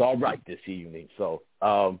y'all was all right this evening. So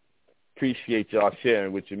appreciate y'all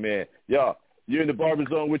sharing with your man. Y'all, you're in the Barber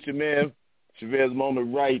Zone with your man, Chavez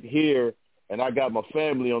Moment, right here, and I got my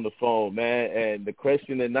family on the phone, man. And the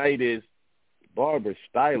question tonight is, Barber,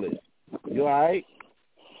 Stylist, you all right?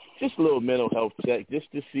 Just a little mental health check,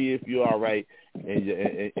 just to see if you're all right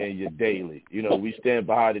in your daily. We stand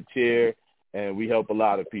behind the chair, and we help a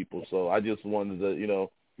lot of people. So I just wanted to,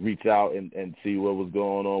 reach out and see what was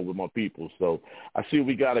going on with my people. So I see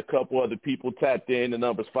we got a couple other people tapped in. The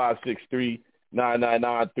number's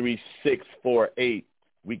 563-999-3648.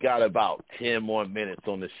 We got about 10 more minutes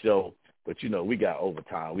on the show, but, we got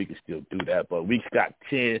overtime. We can still do that, but we got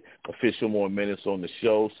 10 official more minutes on the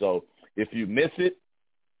show. So if you miss it,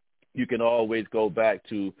 you can always go back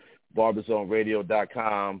to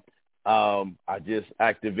barberzoneradio.com. I just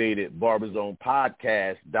activated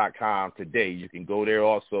barberzonepodcast.com today. You can go there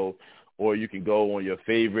also, or you can go on your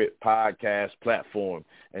favorite podcast platform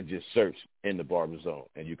and just search in the Barber Zone,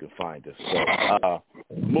 and you can find us. So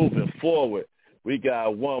moving forward, we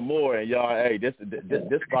got one more, and y'all, hey, this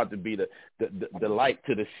about to be the light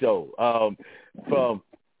to the show. From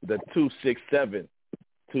the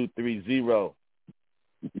 267-230.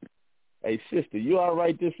 Hey, sister, you all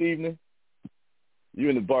right this evening? You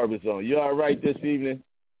in the Barber Zone. You all right this evening?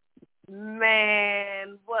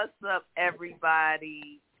 Man, what's up,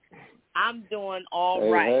 everybody? I'm doing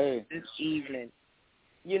all right this evening.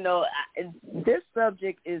 This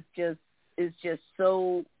subject is just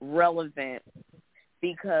so relevant,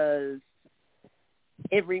 because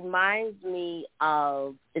it reminds me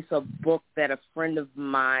of, it's a book that a friend of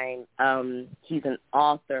mine, he's an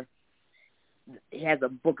author, he has a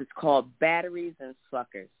book, it's called Batteries and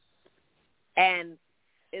Suckers. And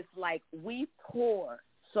it's like we pour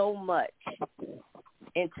so much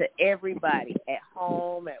into everybody at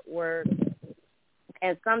home, at work,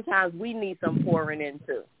 and sometimes we need some pouring in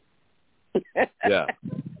too. Yeah,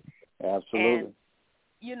 absolutely.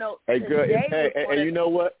 And, hey, girl, and you know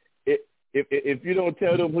what? If you don't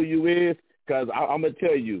tell them who you is, because I'm going to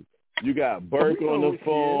tell you, you got Burke on the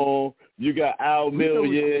phone, you got Al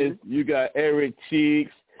Millions, you got Eric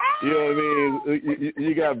Cheeks, you know what I mean?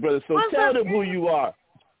 You got brothers. So tell them who you are.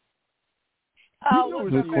 Oh,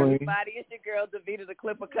 what's up, everybody? It's your girl, Davita, the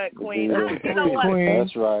Clipper Cut Queen. You know what?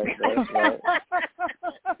 That's right.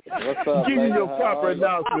 What's up, give you your proper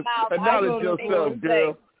announcement. Acknowledge yourself,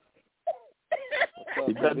 girl.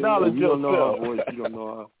 Acknowledge yourself. You don't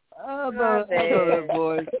know her. I know that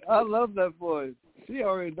voice. I love that voice. She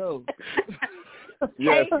already knows.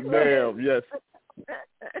 Yes, ma'am. Yes.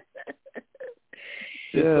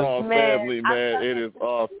 It's all family, man. It is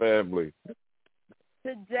all family.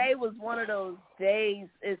 Today was one of those days.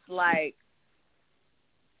 It's like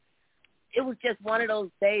it was just one of those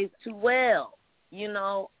days too well, you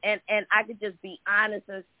know. And I could just be honest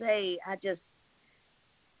and say I just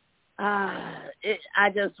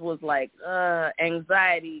was like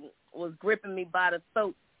anxiety was gripping me by the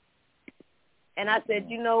throat. And I said,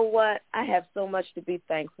 you know what? I have so much to be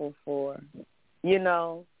thankful for. You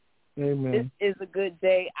know, Amen. This is a good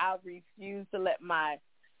day. I refuse to let my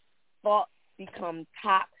thoughts become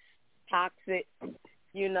toxic,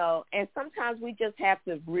 you know. And sometimes we just have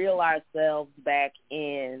to reel ourselves back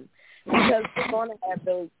in because we're going to have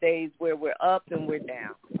those days where we're up and we're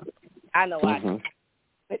down. I know I do.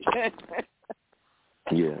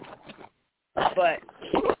 Yeah. But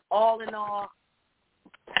all in all,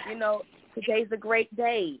 you know, today's a great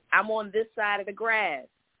day. I'm on this side of the grass.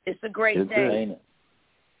 It's a great day.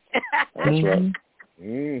 That's right.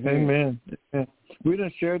 Mm-hmm. Amen. We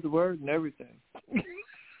done shared the word and everything.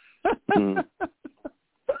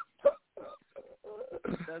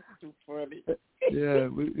 That's too funny. Yeah,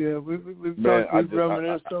 we've talked, we've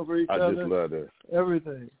reminisced over each other. I just love this.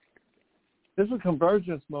 Everything. It's a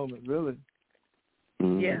convergence moment, really.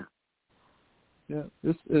 Yeah. Yeah,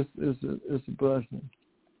 it's a blessing.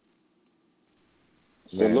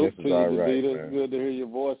 Salute to you, Davita. It's good to hear your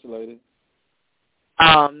voice, lady.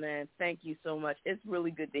 Oh, man, thank you so much. It's really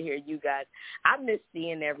good to hear you guys. I miss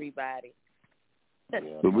seeing everybody.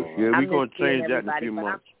 We're going to change that in a few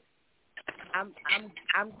months. I'm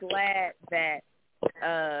glad that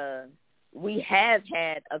we have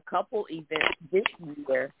had a couple events this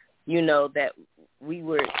year, you know, that we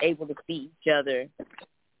were able to see each other,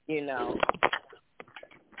 you know.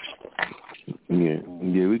 Yeah,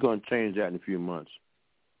 we're going to change that in a few months.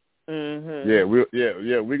 Mm-hmm.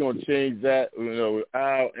 We're gonna change that. You know,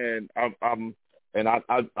 Al and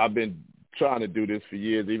I've been trying to do this for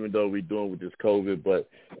years, even though we're doing with this COVID. But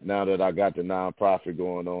now that I got the nonprofit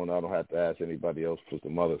going on, I don't have to ask anybody else for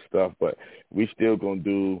some other stuff. But we still gonna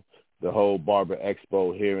do the whole Barber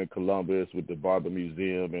Expo here in Columbus with the Barber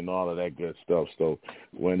Museum and all of that good stuff. So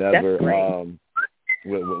whenever Mr.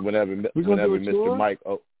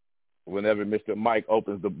 Mike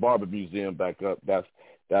opens the Barber Museum back up, that's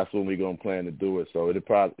when we're gonna plan to do it. So it'll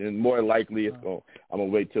probably, and more likely, I'm gonna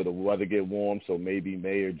wait till the weather get warm, so maybe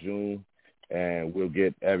May or June, and we'll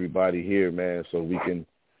get everybody here, man, so we can,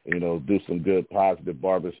 you know, do some good positive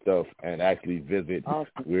barber stuff and actually visit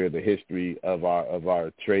where the history of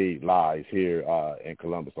our trade lies here in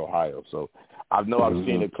Columbus, Ohio. So I know I've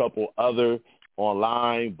seen a couple other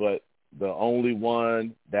online, but the only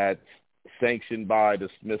one that's sanctioned by the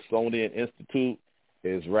Smithsonian Institute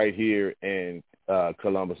is right here in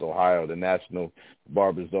Columbus, Ohio, the National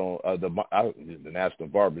Barber Zone, the National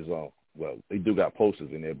Barber Zone. Well, they do got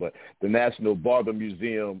posters in there, but the National Barber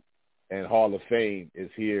Museum and Hall of Fame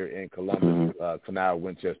is here in Columbus, Canal,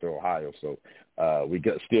 Winchester, Ohio. So we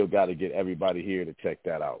still got to get everybody here to check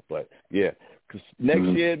that out. But yeah, because next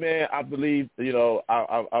year, man, I believe, you know,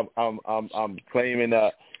 I'm claiming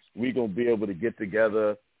that we're gonna be able to get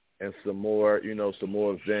together and some more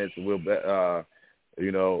events. We'll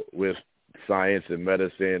you know, with science and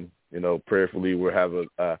medicine, you know, prayerfully we'll have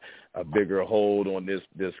a bigger hold on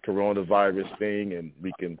this coronavirus thing, and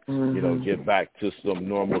we can, you know, get back to some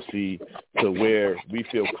normalcy to where we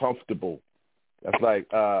feel comfortable. That's like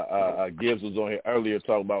Gibbs was on here earlier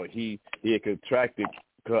talking about he had contracted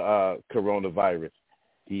coronavirus.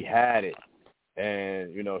 He had it,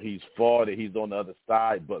 and, you know, he's fought it. He's on the other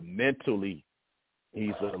side, but mentally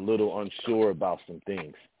he's a little unsure about some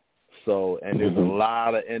things. So, and there's a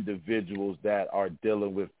lot of individuals that are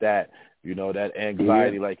dealing with that, you know, that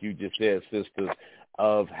anxiety, like you just said, sister,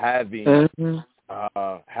 of having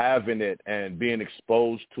it and being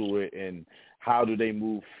exposed to it, and how do they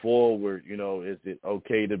move forward? You know, is it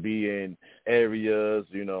okay to be in areas,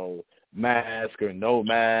 you know, mask or no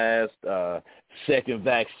mask, second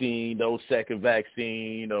vaccine, no second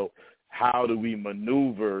vaccine, you know, how do we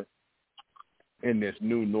maneuver in this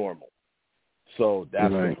new normal? So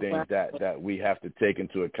that's the thing that we have to take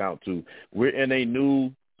into account too. We're in a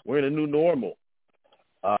new normal.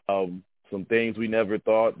 Some things we never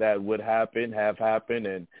thought that would happen have happened,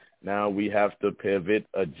 and now we have to pivot,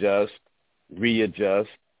 adjust, readjust,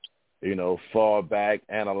 fall back,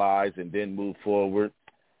 analyze, and then move forward.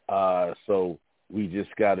 So we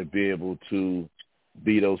just got to be able to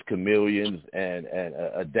be those chameleons and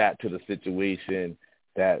adapt to the situation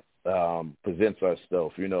that presents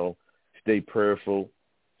ourselves. Stay prayerful,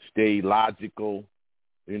 stay logical.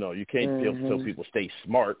 You can't tell people stay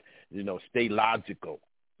smart. Stay logical.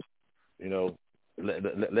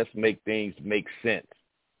 Let's make things make sense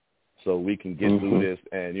so we can get through this.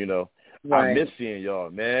 And I miss seeing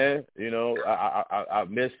y'all, man. I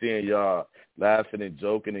miss seeing y'all laughing and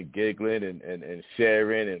joking and giggling and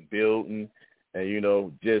sharing and building,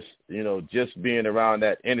 and just being around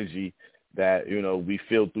that energy that we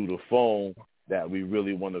feel through the phone that we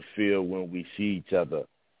really want to feel when we see each other,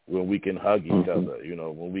 when we can hug each other,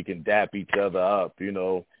 when we can dap each other up,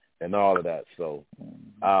 and all of that. So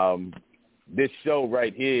this show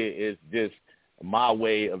right here is just my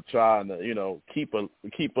way of trying to, keep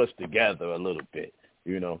us together a little bit,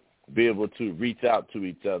 be able to reach out to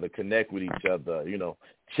each other, connect with each other,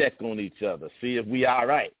 check on each other, see if we all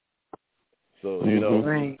right. So,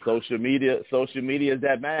 social media is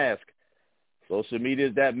that mask. Social media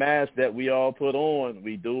is that mask that we all put on.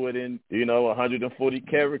 We do it in, 140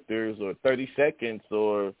 characters or 30 seconds,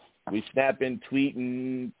 or we snapping,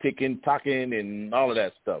 tweeting, talking, and all of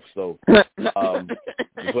that stuff. So, but,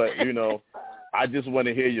 I just want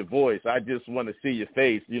to hear your voice. I just want to see your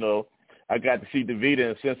face. I got to see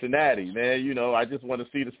DeVita in Cincinnati, man. I just want to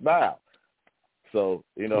see the smile. So,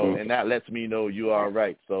 and that lets me know you are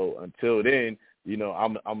right. So until then,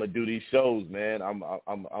 I'm gonna do these shows, man. I'm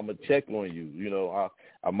gonna check on you.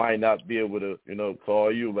 I might not be able to,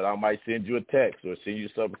 call you, but I might send you a text or send you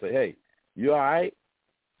something and say, hey, you all right?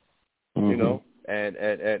 And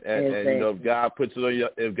if God puts it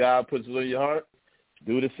on your heart,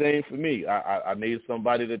 do the same for me. I need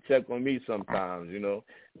somebody to check on me sometimes.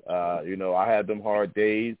 I have them hard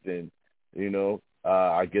days, and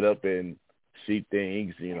I get up and see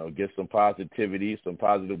things, get some positivity, some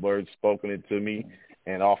positive words spoken into me,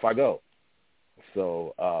 and off I go.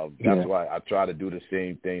 So that's why I try to do the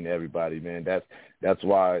same thing to everybody, man. That's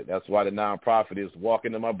why the nonprofit is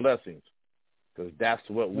walking in my blessings, because that's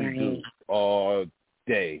what we do all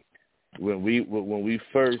day. When we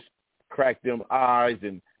first crack them eyes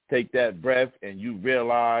and take that breath, and you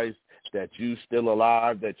realize that you still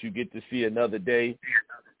alive, that you get to see another day,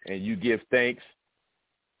 and you give thanks,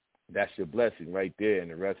 that's your blessing right there, and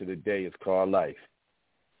the rest of the day is called life.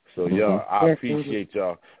 So, y'all, I appreciate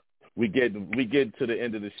y'all. We get to the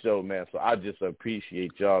end of the show, man, so I just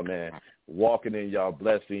appreciate y'all, man, walking in y'all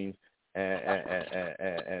blessings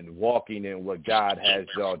and walking in what God has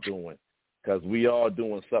y'all doing, because we all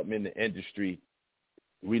doing something in the industry.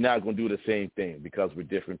 We're not going to do the same thing because we're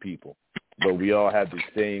different people, but we all have the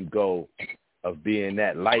same goal of being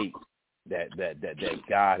that light that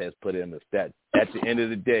God has put in us. That at the end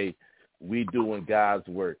of the day, we doing God's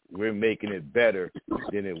work. We're making it better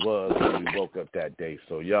than it was when we woke up that day.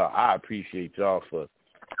 So, y'all, I appreciate y'all for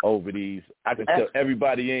over these. I can tell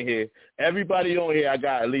everybody on here, I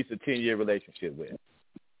got at least a 10-year relationship with.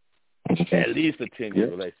 At least a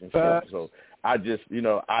 10-year relationship. So I just,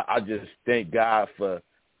 I just thank God for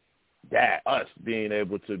that, us being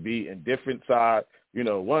able to be in different sides,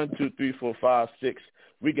 1, 2, 3, 4, 5, 6.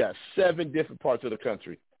 We got 7 different parts of the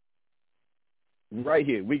country. Right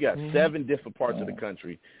here, we got 7 different parts of the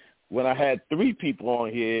country. When I had 3 people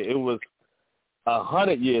on here, it was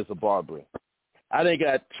 100 years of barbering. I then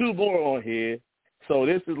got 2 more on here, so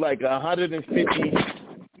this is like 150,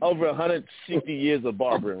 over 160 years of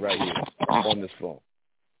barbering right here on this phone.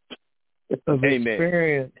 Amen.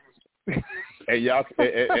 Experience. And y'all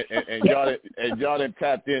done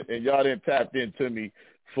tapped into me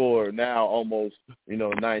for now almost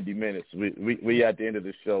 90 minutes. We at the end of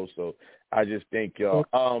the show, so I just thank y'all.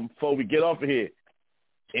 Before we get off of here,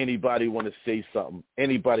 anybody want to say something?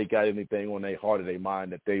 Anybody got anything on their heart or their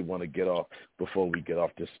mind that they want to get off before we get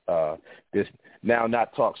off this now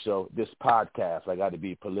not talk show, this podcast? I got to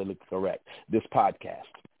be politically correct. This podcast.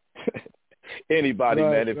 Anybody,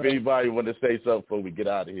 man? If anybody want to say something before we get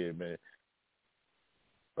out of here, man.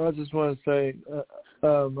 I just want to say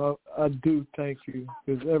I do thank you,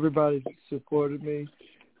 because everybody supported me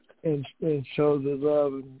and showed the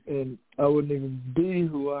love, and I wouldn't even be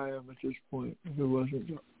who I am at this point if it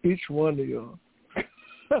wasn't each one of y'all.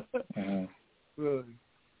 Really.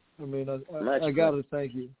 I mean, I got to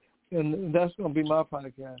thank you. And that's going to be my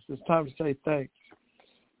podcast. It's time to say thanks.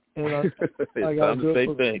 And I got to say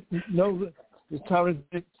thanks. No, it's time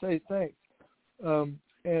to say thanks.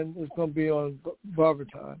 And it's going to be on Barber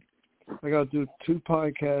Time. I got to do 2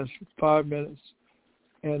 podcasts, 5 minutes,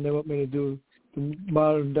 and they want me to do the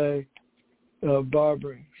modern day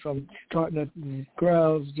barbering. So I'm starting at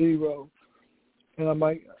ground zero, and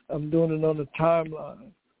I'm doing it on the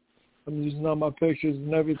timeline. I'm using all my pictures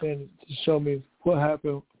and everything to show me what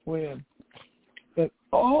happened when. And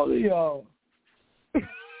all of y'all,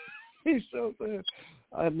 he's so sad.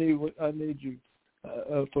 I need you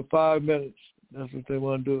for 5 minutes. That's what they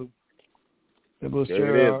want to do.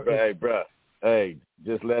 There it is, hey, bro. Hey,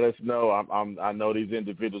 just let us know. I know these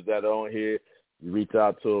individuals that are on here. You reach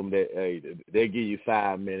out to them. They give you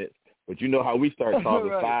 5 minutes. But you know how we start talking.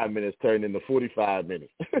 Right. 5 minutes turn into 45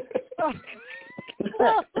 minutes.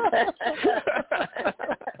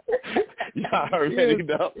 Y'all already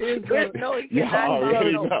know. No, you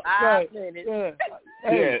already know. 5 minutes. Yeah.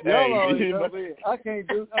 Hey, y'all already know. I can't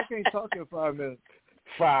talk in 5 minutes.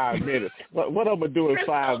 5 minutes. What I'm gonna do in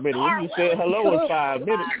 5 minutes? When you say hello in 5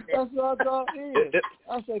 minutes, that's what I thought.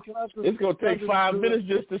 I said, it's gonna take 5 minutes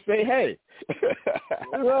just to say hey.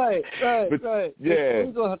 Right. Yeah,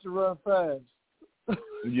 we're gonna have to run fast.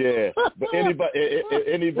 Yeah, but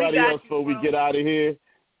anybody else before we get out of here?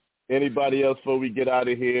 Anybody else before we get out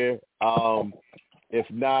of here? If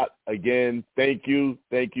not, again, thank you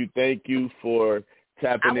for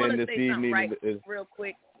tapping in this evening. Right, real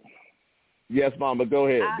quick. Yes, Mama. Go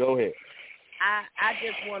ahead. I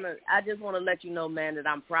just wanna let you know, man, that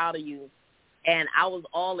I'm proud of you. And I was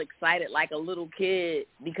all excited like a little kid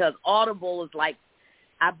because Audible is like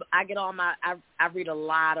I get all my I read a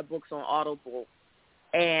lot of books on Audible,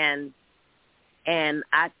 and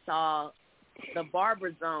I saw the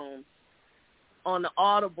Barber Zone on the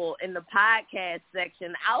Audible in the podcast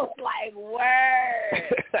section. I was like, word.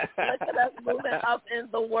 Look at us moving up in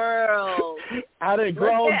the world. I done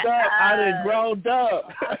grown up.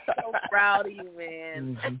 I'm so proud of you,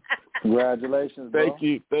 man. Congratulations, bro. Thank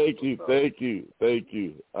you.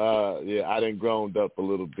 Yeah, I done grown up a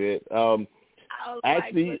little bit.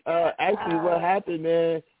 Actually, what happened,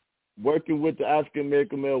 man, working with the African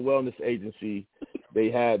American Male Wellness Agency, they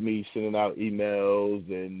had me sending out emails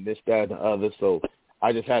and this, that, and the other. So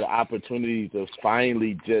I just had an opportunity to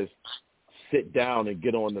finally just sit down and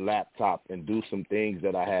get on the laptop and do some things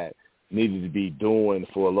that I had needed to be doing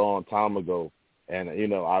for a long time ago. And,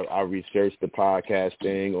 I researched the podcast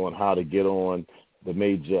thing on how to get on the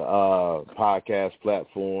major podcast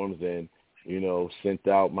platforms and, sent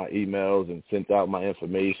out my emails and sent out my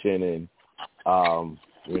information. And,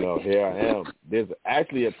 here I am. There's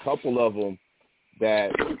actually a couple of them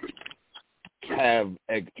that have,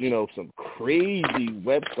 some crazy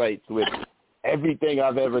websites with everything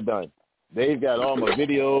I've ever done. They've got all my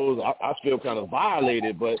videos. I feel kind of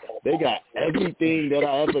violated, but they got everything that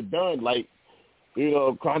I ever done, like,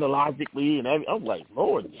 chronologically and everything. I'm like,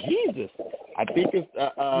 Lord Jesus. I think it's,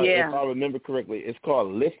 if I remember correctly, it's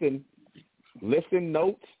called Listen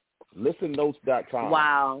Notes. ListenNotes.com.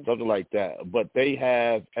 Wow. Something like that. But they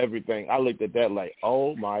have everything. I looked at that like,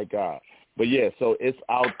 oh, my God. But, yeah, so it's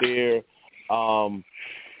out there.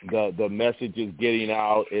 The message is getting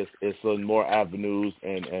out. It's on more avenues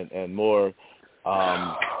and more,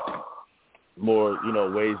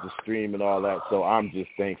 ways to stream and all that. So I'm just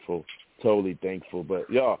thankful, totally thankful. But,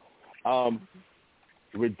 y'all,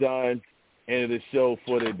 we're done. End of the show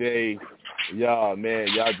for today. Y'all, man,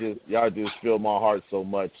 y'all just fill my heart so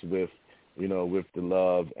much with the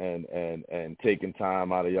love and taking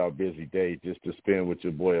time out of y'all busy day just to spend with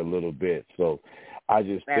your boy a little bit. So I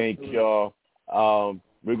just thank y'all.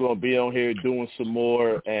 We're gonna be on here doing some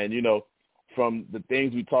more, and from the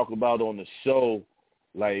things we talk about on the show,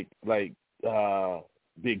 like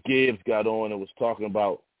Big Gibbs got on and was talking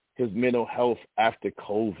about his mental health after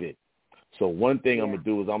COVID. So one thing I'm going to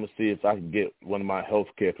do is I'm going to see if I can get one of my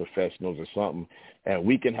healthcare professionals or something, and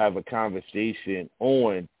we can have a conversation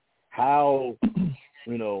on how,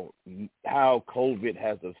 how COVID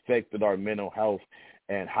has affected our mental health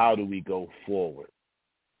and how do we go forward.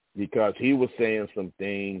 Because he was saying some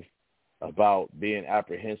things about being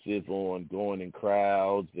apprehensive on going in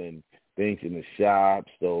crowds and things in the shop.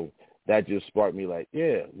 So that just sparked me like,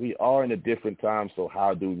 yeah, we are in a different time, so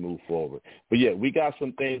how do we move forward? But, yeah, we got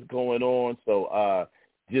some things going on, so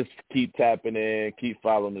just keep tapping in, keep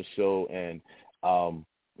following the show, and,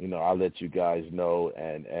 I'll let you guys know,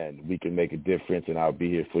 and we can make a difference, and I'll be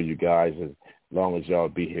here for you guys as long as y'all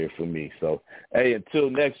be here for me. So, hey, until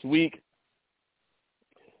next week,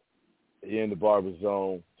 you're in the Barber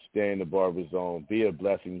Zone, stay in the Barber Zone, be a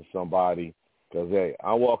blessing to somebody. Because, hey,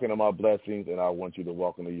 I'm walking in my blessings, and I want you to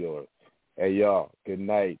walk into yours. Hey, y'all, good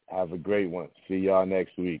night. Have a great one. See y'all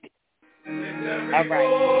next week. All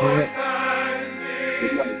right.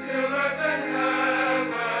 Liberty.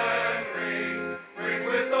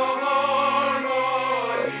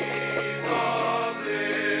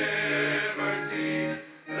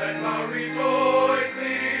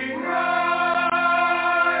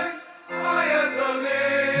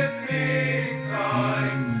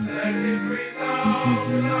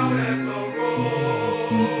 Mm-hmm.